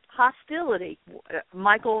say, and hostility,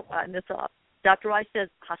 Michael, Dr. Ryce says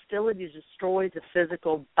hostility destroys the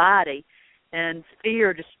physical body, and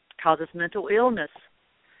fear just causes mental illness.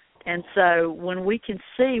 And so when we can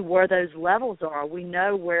see where those levels are, we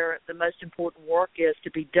know where the most important work is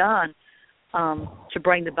to be done to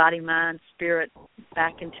bring the body, mind, spirit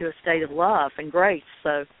back into a state of love and grace.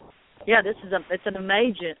 So, yeah, it's an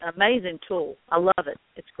amazing tool. I love it.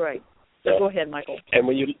 It's great. So go ahead, Michael. And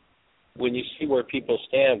when you see where people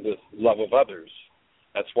stand with love of others,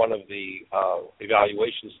 that's one of the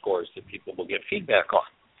evaluation scores that people will get feedback on.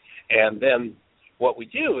 And then what we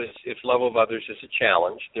do is, if love of others is a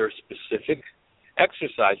challenge, there are specific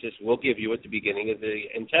exercises we'll give you at the beginning of the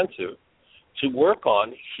intensive to work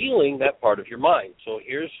on healing that part of your mind. So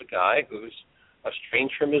here's a guy who's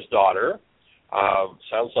estranged from his daughter,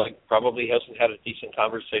 sounds like probably hasn't had a decent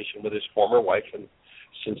conversation with his former wife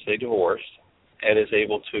since they divorced, and is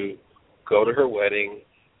able to go to her wedding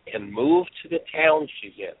and move to the town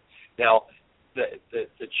she's in. Now,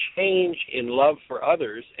 the change in love for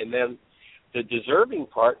others, and then the deserving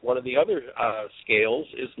part, one of the other scales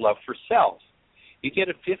is love for self. You get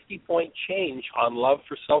a 50-point change on love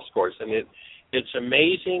for self scores, and it's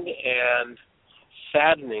amazing and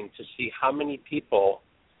saddening to see how many people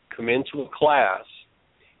come into a class,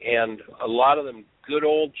 and a lot of them good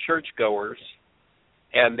old churchgoers,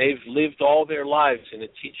 and they've lived all their lives in a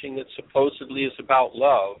teaching that supposedly is about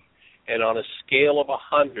love, and on a scale of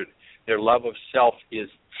 100, their love of self is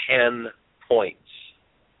 10 points.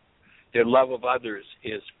 Their love of others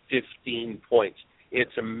is 15 points.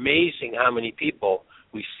 It's amazing how many people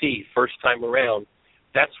we see first time around.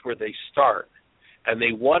 That's where they start. And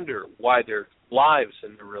they wonder why their lives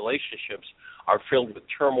and their relationships are filled with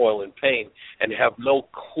turmoil and pain, and have no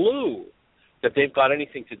clue that they've got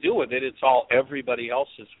anything to do with it. It's all everybody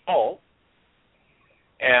else's fault.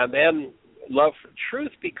 And then love for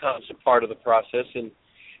truth becomes a part of the process. And,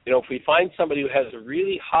 if we find somebody who has a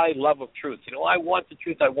really high love of truth, I want the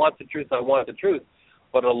truth, I want the truth, I want the truth,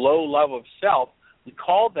 but a low love of self, we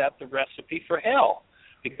call that the recipe for hell.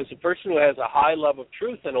 Because a person who has a high love of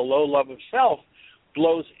truth and a low love of self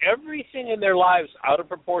blows everything in their lives out of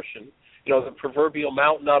proportion, the proverbial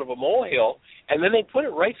mountain out of a molehill, and then they put it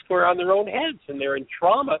right square on their own heads, and they're in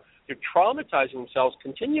trauma. They're traumatizing themselves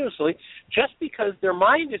continuously just because their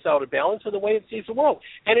mind is out of balance in the way it sees the world.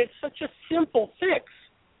 And it's such a simple fix.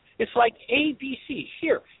 It's like ABC.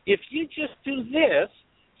 Here, if you just do this,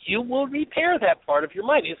 you will repair that part of your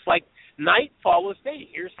mind. It's like night follows day.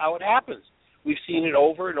 Here's how it happens. We've seen it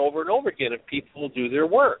over and over and over again if people will do their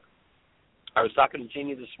work. I was talking to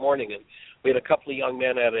Jeanie this morning, and we had a couple of young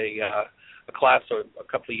men at a class a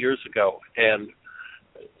couple of years ago, and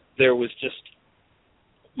there was just,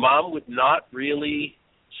 mom would not really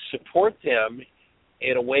support them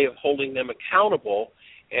in a way of holding them accountable.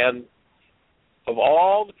 And of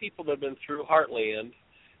all the people that have been through Heartland,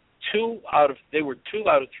 they were 2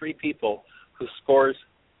 out of 3 people whose scores,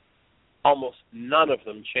 almost none of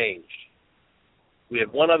them changed. We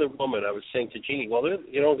had one other woman, I was saying to Jeanie, well,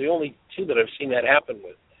 the only 2 that I've seen that happen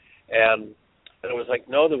with. And it was like,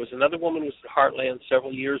 no, there was another woman who was at Heartland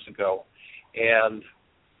several years ago, and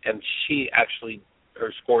she actually,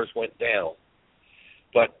 her scores went down.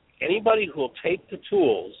 But anybody who will take the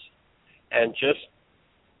tools and just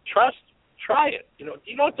try it. You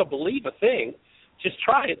don't have to believe a thing. Just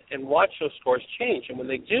try it and watch those scores change. And when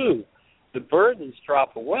they do, the burdens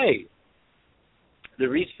drop away. The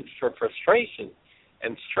reasons for frustration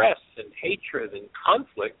and stress and hatred and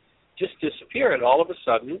conflict just disappear, and all of a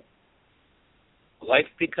sudden, life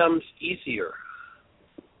becomes easier.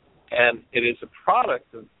 And it is a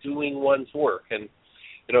product of doing one's work. And,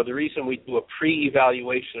 the reason we do a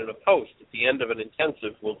pre-evaluation and a post, at the end of an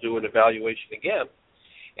intensive, we'll do an evaluation again,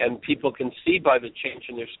 and people can see by the change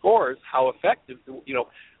in their scores how effective,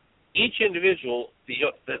 each individual,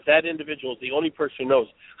 that individual is the only person who knows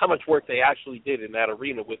how much work they actually did in that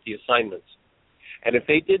arena with the assignments. And if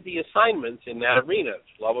they did the assignments in that arena,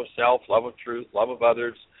 love of self, love of truth, love of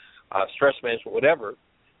others, stress management, whatever,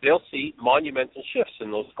 they'll see monumental shifts in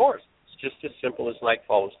those scores. It's just as simple as night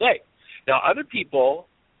follows day. Now, other people,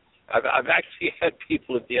 I've actually had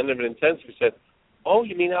people at the end of an intensive who said, oh,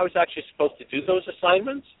 you mean I was actually supposed to do those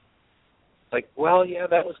assignments? Like, well, yeah,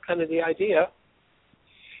 that was kind of the idea.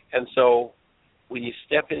 And so when you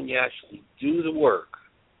step in and you actually do the work,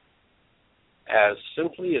 as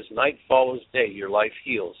simply as night follows day, your life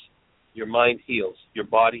heals, your mind heals, your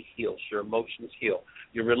body heals, your emotions heal,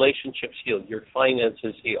 your relationships heal, your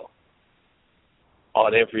finances heal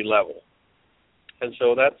on every level. And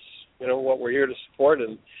so that's, what we're here to support.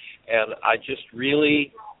 And I just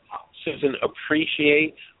really, Susan,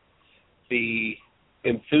 appreciate the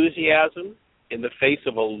enthusiasm in the face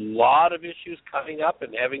of a lot of issues coming up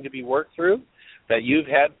and having to be worked through that you've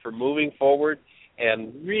had for moving forward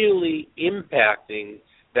and really impacting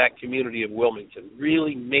that community of Wilmington,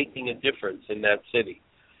 really making a difference in that city.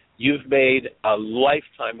 You've made a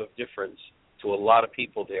lifetime of difference to a lot of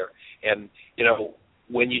people there. And,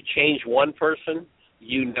 when you change one person,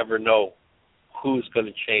 you never know who's going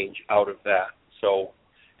to change out of that. So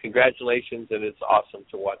congratulations, and it's awesome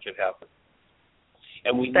to watch it happen.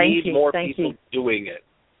 And we need more people doing it.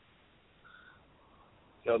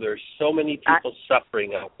 There's so many people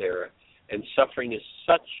suffering out there, and suffering is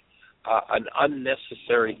such an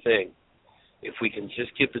unnecessary thing. If we can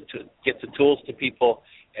just get the tools to people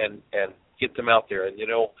and get them out there. And,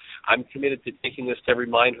 I'm committed to taking this to every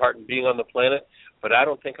mind, heart, and being on the planet, but I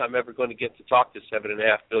don't think I'm ever going to get to talk to 7.5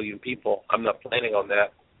 billion people. I'm not planning on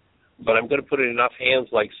that. But I'm going to put it in enough hands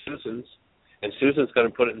like Susan's, and Susan's going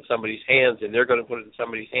to put it in somebody's hands, and they're going to put it in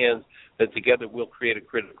somebody's hands, that together we'll create a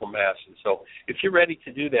critical mass. And so if you're ready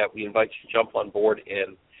to do that, we invite you to jump on board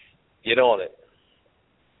and get on it.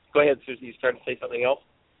 Go ahead, Susan. You started to say something else?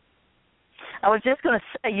 I was just going to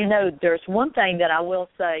say, there's one thing that I will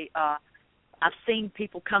say. I've seen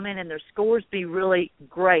people come in and their scores be really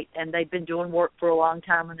great, and they've been doing work for a long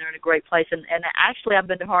time, and they're in a great place. And actually, I've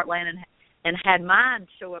been to Heartland and had mine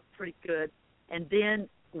show up pretty good. And then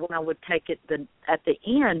when I would take it at the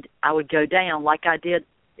end, I would go down like I did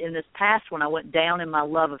in this past when I went down in my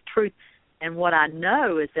love of truth. And what I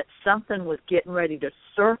know is that something was getting ready to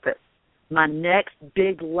surface, my next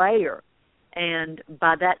big layer. And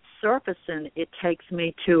by that surfacing, it takes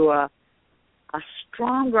me to a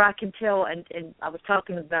stronger, I can tell, and I was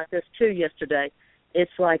talking about this too yesterday,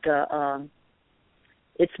 it's like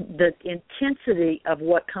it's the intensity of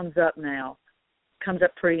what comes up now, comes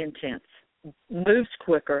up pretty intense, moves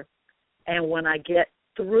quicker, and when I get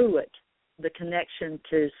through it, the connection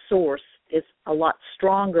to source is a lot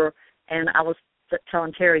stronger. And I was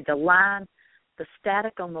telling Terry, the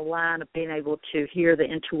static on the line of being able to hear the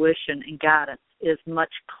intuition and guidance is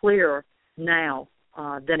much clearer now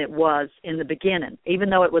than it was in the beginning. Even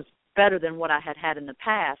though it was better than what I had in the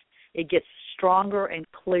past, it gets stronger and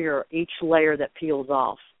clearer each layer that peels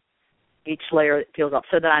off,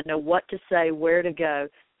 so that I know what to say, where to go,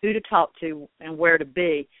 who to talk to, and where to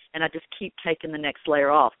be, and I just keep taking the next layer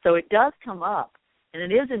off. So it does come up, and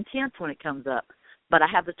it is intense when it comes up, but I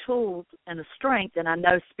have the tools and the strength, and I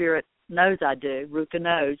know Spirit knows I do, Ruka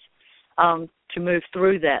knows, to move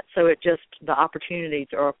through that. So the opportunities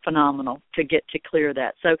are phenomenal to get to clear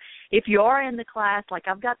that. So if you are in the class, like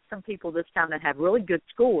I've got some people this time that have really good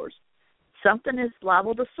scores, something is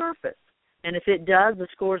liable to surface. And if it does, the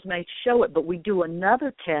scores may show it. But we do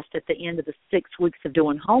another test at the end of the 6 weeks of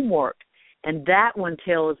doing homework, and that one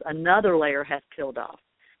tells another layer has peeled off.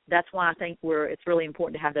 That's why I think it's really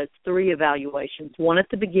important to have those 3 evaluations, one at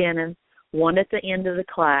the beginning, one at the end of the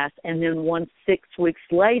class, and then one 6 weeks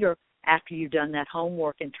later after you've done that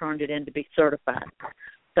homework and turned it in to be certified.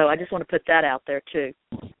 So I just want to put that out there too.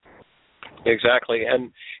 Exactly.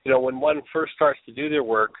 And, when one first starts to do their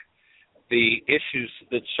work, the issues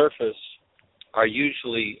that surface are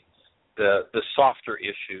usually the softer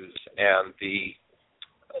issues and the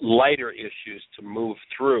lighter issues to move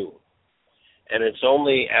through. And it's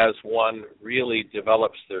only as one really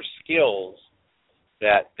develops their skills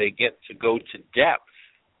that they get to go to depth.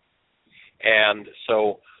 And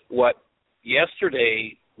so what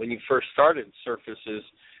yesterday, when you first started, surfaces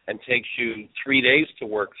and takes you 3 days to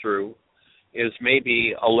work through, is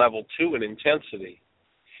maybe a level 2 in intensity.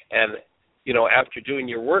 And, after doing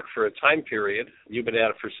your work for a time period, you've been at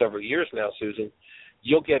it for several years now, Susan,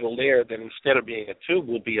 you'll get a layer that instead of being a 2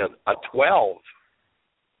 will be a 12.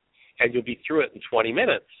 And you'll be through it in 20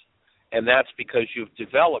 minutes. And that's because you've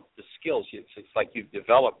developed the skills. It's like you've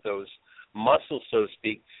developed those muscles, so to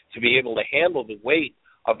speak, to be able to handle the weight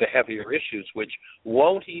of the heavier issues, which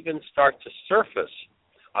won't even start to surface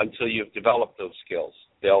until you've developed those skills.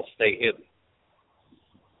 They'll stay hidden.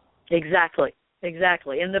 Exactly.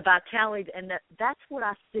 And the vitality, and that's what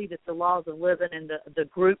I see, that the laws of living and the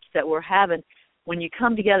groups that we're having, when you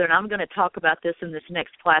come together, and I'm going to talk about this in this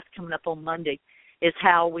next class coming up on Monday, is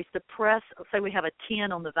how we suppress, say we have a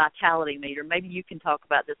 10 on the vitality meter. Maybe you can talk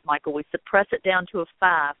about this, Michael. We suppress it down to a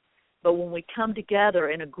 5, but when we come together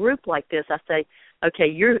in a group like this, I say, okay,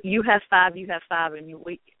 you have 5, and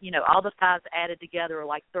all the 5s added together are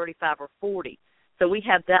like 35 or 40. So we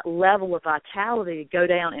have that level of vitality to go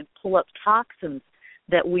down and pull up toxins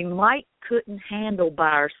that we couldn't handle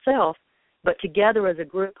by ourselves, but together as a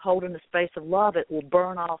group holding the space of love, it will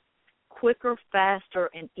burn off quicker,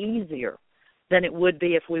 faster, and easier than it would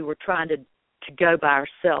be if we were trying to go by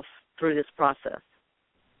ourselves through this process.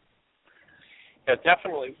 Yeah,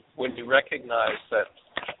 definitely when you recognize that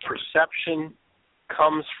perception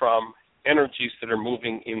comes from energies that are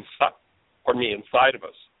moving inside of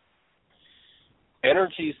us.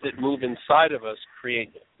 Energies that move inside of us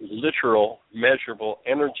create literal, measurable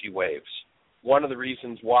energy waves. One of the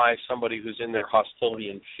reasons why somebody who's in their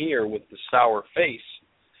hostility and fear with the sour face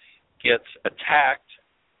gets attacked,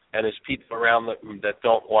 and there's people around them that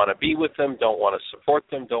don't want to be with them, don't want to support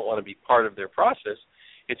them, don't want to be part of their process,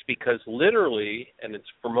 it's because literally, and it's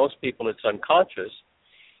for most people it's unconscious,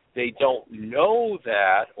 they don't know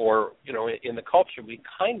that, or, in the culture we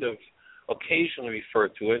kind of occasionally refer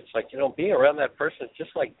to it. It's like, being around that person is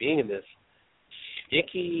just like being in this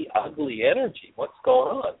sticky, ugly energy. What's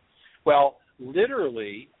going on? Well,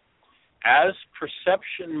 literally, as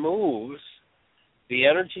perception moves, the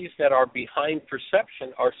energies that are behind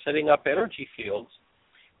perception are setting up energy fields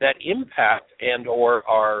that impact and or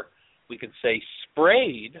are, we could say,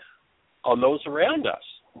 sprayed on those around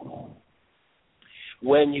us.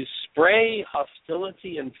 When you spray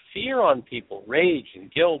hostility and fear on people, rage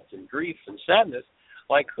and guilt and grief and sadness,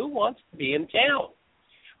 like who wants to be in town?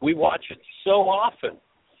 We watch it so often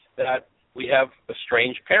that we have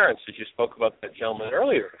estranged parents, as you spoke about that gentleman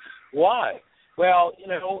earlier. Why? Well,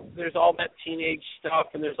 there's all that teenage stuff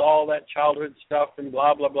and there's all that childhood stuff and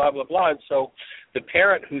blah, blah, blah, blah, blah. And so the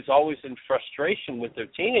parent who's always in frustration with their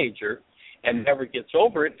teenager and never gets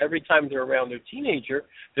over it, every time they're around their teenager,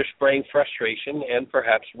 they're spraying frustration and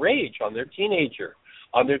perhaps rage on their teenager,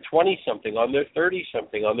 on their 20-something, on their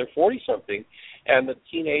 30-something, on their 40-something. And the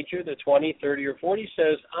teenager, the 20, 30, or 40,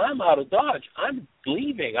 says, I'm out of Dodge. I'm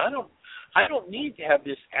leaving. I don't need to have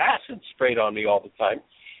this acid sprayed on me all the time,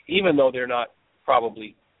 even though they're not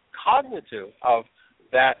probably cognitive of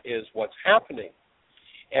that is what's happening.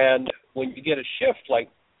 And when you get a shift, like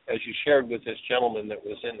as you shared with this gentleman that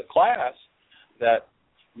was in the class, that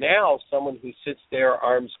now someone who sits there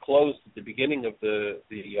arms closed at the beginning of the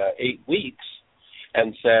 8 weeks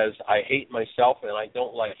and says, I hate myself and I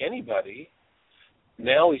don't like anybody,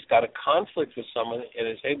 now he's got a conflict with someone and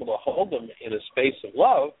is able to hold them in a space of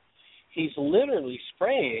love. He's literally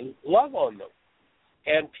spraying love on them.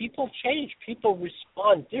 And people change. People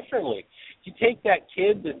respond differently. You take that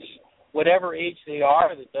kid that's whatever age they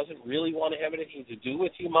are that doesn't really want to have anything to do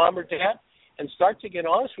with you, mom or dad, and start to get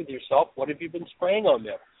honest with yourself. What have you been spraying on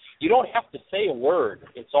them? You don't have to say a word.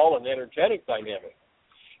 It's all an energetic dynamic.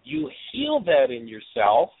 You heal that in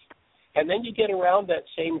yourself, and then you get around that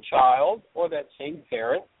same child or that same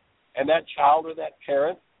parent, and that child or that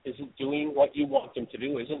parent isn't doing what you want them to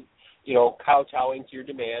do, isn't kowtowing to your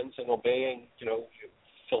demands and obeying,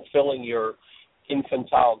 fulfilling your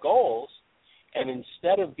infantile goals. And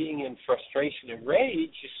instead of being in frustration and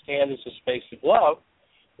rage, you stand as a space of love.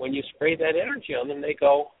 When you spray that energy on them, they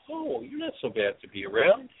go, oh, you're not so bad to be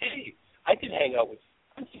around. Hey, I can hang out with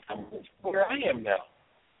you. I'm where I am now.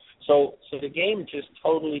 So the game just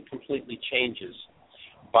totally, completely changes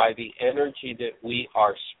by the energy that we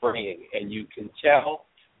are spraying. And you can tell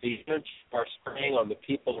the energy you are spraying on the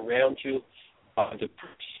people around you, the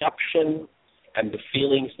perception and the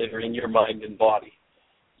feelings that are in your mind and body.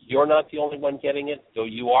 You're not the only one getting it, though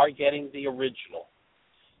you are getting the original.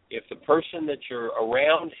 If the person that you're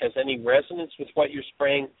around has any resonance with what you're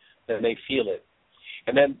spraying, then they feel it.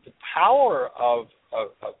 And then the power of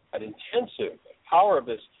the power of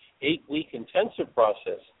this 8-week intensive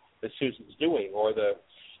process that Susan's doing, or the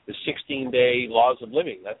 16-day laws of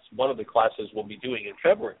living. That's one of the classes we'll be doing in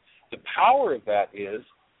February. The power of that is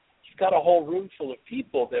you've got a whole room full of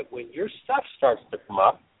people that when your stuff starts to come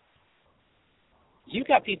up, you've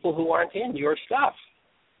got people who aren't in your stuff,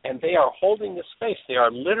 and they are holding the space. They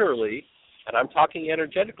are literally, and I'm talking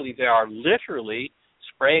energetically, they are literally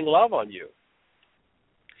spraying love on you.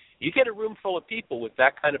 You get a room full of people with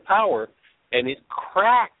that kind of power, and it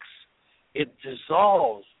cracks, it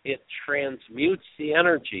dissolves, it transmutes the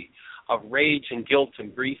energy of rage and guilt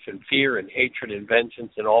and grief and fear and hatred and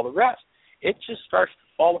vengeance and all the rest. It just starts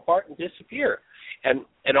to fall apart and disappear. And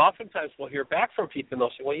oftentimes we'll hear back from people, and they'll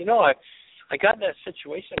say, well, I got in that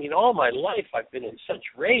situation. All my life I've been in such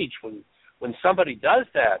rage when somebody does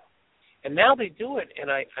that. And now they do it,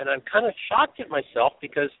 and I'm kind of shocked at myself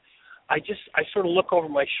because I sort of look over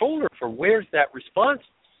my shoulder for where's that response,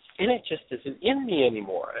 and it just isn't in me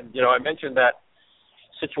anymore. And, I mentioned that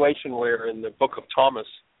situation where in the book of Thomas,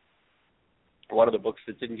 one of the books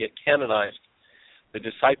that didn't get canonized, the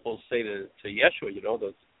disciples say to Yeshua,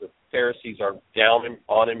 the Pharisees are down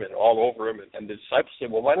on him and all over him, and the disciples say,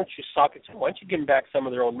 well, why don't you sock it to them? Why don't you give them back some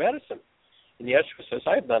of their own medicine? And Yeshua says,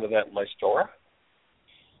 I have none of that in my store.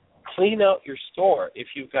 Clean out your store. If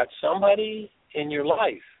you've got somebody in your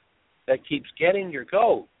life that keeps getting your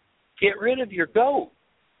goat, get rid of your goat.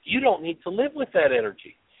 You don't need to live with that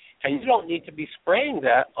energy, and you don't need to be spraying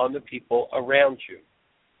that on the people around you.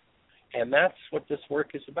 And that's what this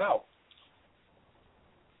work is about.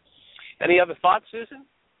 Any other thoughts, Susan?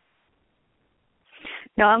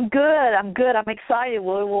 No, I'm good. I'm excited.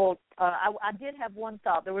 I did have one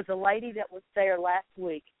thought. There was a lady that was there last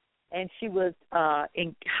week, and she was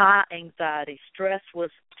in high anxiety. Stress was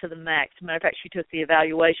to the max. As a matter of fact, she took the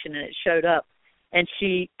evaluation, and it showed up. And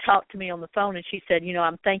she talked to me on the phone, and she said,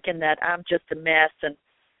 I'm thinking that I'm just a mess, and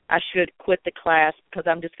I should quit the class because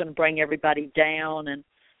I'm just going to bring everybody down. And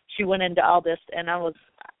she went into all this, and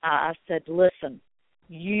I said, listen,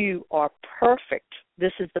 you are perfect.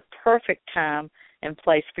 This is the perfect time and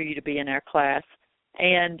place for you to be in our class.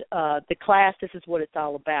 And the class, this is what it's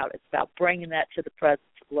all about. It's about bringing that to the presence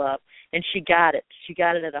of love. And she got it. She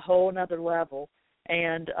got it at a whole other level.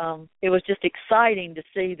 And it was just exciting to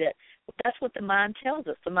see that. That's what the mind tells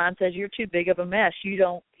us. The mind says, you're too big of a mess.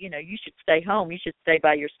 You should stay home. You should stay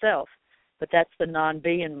by yourself. But that's the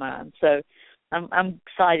non-being mind. So I'm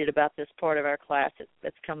excited about this part of our class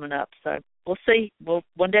that's coming up. So we'll see. We'll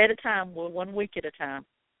one day at a time. We'll 1 week at a time.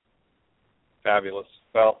 Fabulous.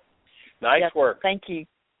 Well, nice work. Thank you.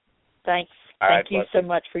 Thanks. All Thank right, you so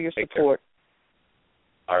much for your support.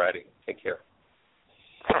 All righty. Take care.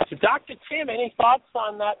 So, Dr. Tim, any thoughts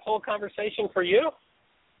on that whole conversation for you?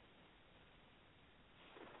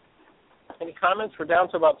 Any comments? We're down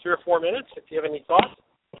to about 3 or 4 minutes. If you have any thoughts.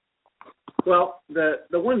 Well, the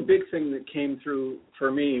one big thing that came through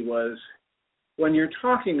for me was when you're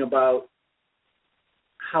talking about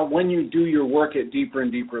how when you do your work at deeper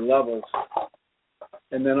and deeper levels,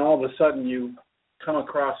 and then all of a sudden you come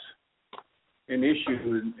across an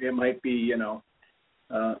issue, it might be,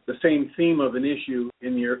 the same theme of an issue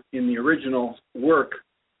in the original work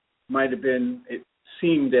might have been, it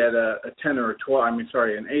seemed at a 10 or a 12,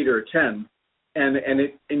 an 8 or a 10,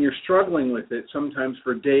 and you're struggling with it sometimes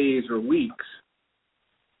for days or weeks.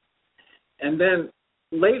 And then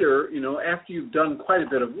later, after you've done quite a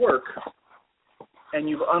bit of work and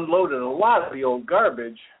you've unloaded a lot of the old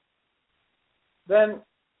garbage, then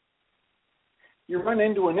you run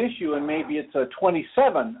into an issue and maybe it's a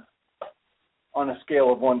 27 on a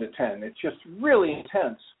scale of 1 to 10. It's just really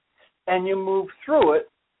intense. And you move through it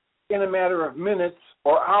in a matter of minutes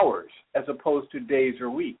or hours as opposed to days or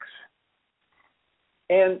weeks.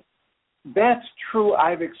 And that's true.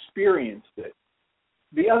 I've experienced it.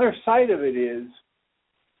 The other side of it is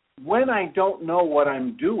when I don't know what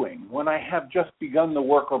I'm doing, when I have just begun the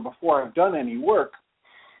work or before I've done any work,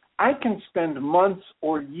 I can spend months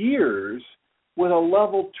or years with a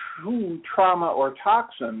level 2 trauma or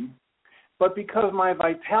toxin, but because my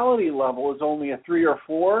vitality level is only a 3 or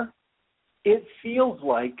 4, it feels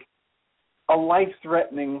like a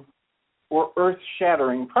life-threatening or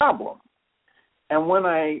earth-shattering problem. And when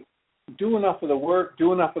I do enough of the work,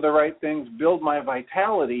 do enough of the right things, build my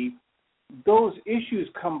vitality, those issues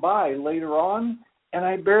come by later on, and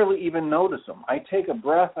I barely even notice them. I take a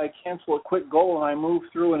breath, I cancel a quick goal, and I move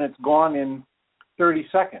through, and it's gone in 30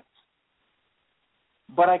 seconds.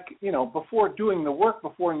 But before doing the work,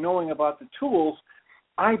 before knowing about the tools,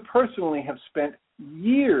 I personally have spent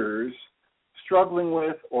years struggling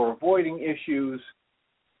with or avoiding issues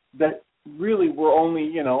that really were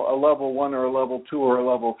only, a level 1 or a level 2 or a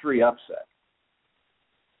level 3 upset.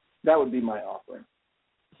 That would be my offering.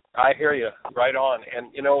 I hear you. Right on. And,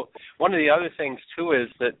 one of the other things, too, is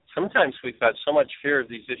that sometimes we've got so much fear of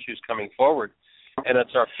these issues coming forward, and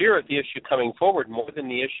it's our fear of the issue coming forward more than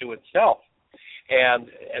the issue itself. And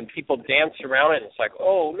people dance around it. And it's like,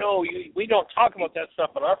 oh, no, we don't talk about that stuff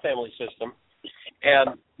in our family system.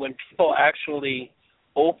 And when people actually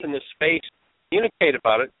open the space to communicate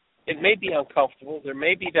about it, it may be uncomfortable. There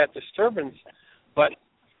may be that disturbance. But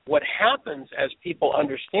what happens as people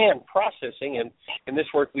understand processing, and in this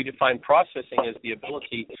work we define processing as the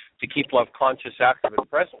ability to keep love conscious, active, and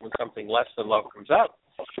present when something less than love comes up.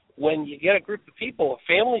 When you get a group of people,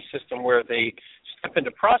 a family system where they step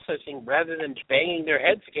into processing rather than banging their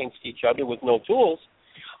heads against each other with no tools,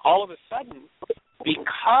 all of a sudden,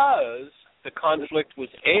 because the conflict was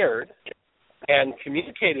aired and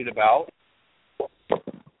communicated about,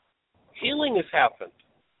 healing has happened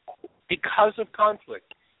because of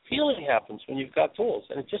conflict. Healing happens when you've got tools,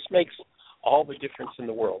 and it just makes all the difference in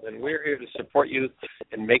the world. And we're here to support you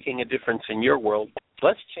in making a difference in your world.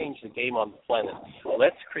 Let's change the game on the planet.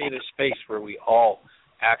 Let's create a space where we all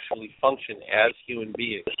actually function as human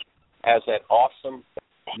beings, as that awesome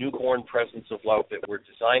newborn presence of love that we're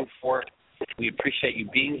designed for. We appreciate you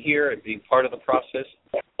being here and being part of the process.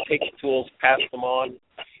 Take the tools, pass them on.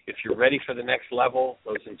 If you're ready for the next level,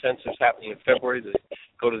 those intensives happening in February,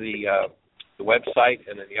 go to the website,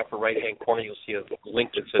 and in the upper right-hand corner you'll see a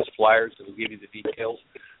link that says flyers. It'll give you the details.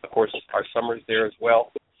 Of course, our summer's there as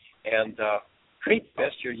well. And create the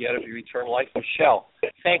best year yet of your eternal life. Michelle,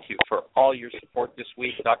 thank you for all your support this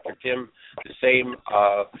week. Dr. Tim, the same.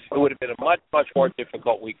 It would have been a much, much more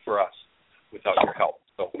difficult week for us without your help.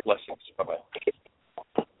 So blessings. Bye-bye.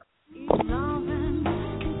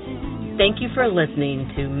 Thank you for listening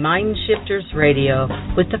to Mindshifters Radio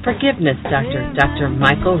with the Forgiveness Doctor, Dr.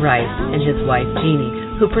 Michael Ryce, and his wife,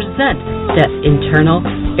 Jeanie, who present the internal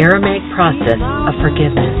Aramaic process of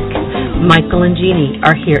forgiveness. Michael and Jeanie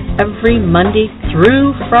are here every Monday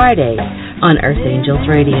through Friday on Earth Angels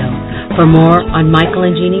Radio. For more on Michael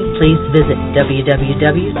and Jeanie, please visit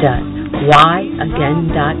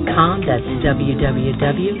www.whyagain.com. That's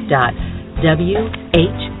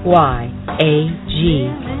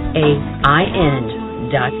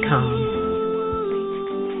www.whyagain.com.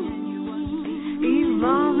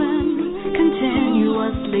 Evolving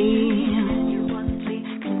continuously.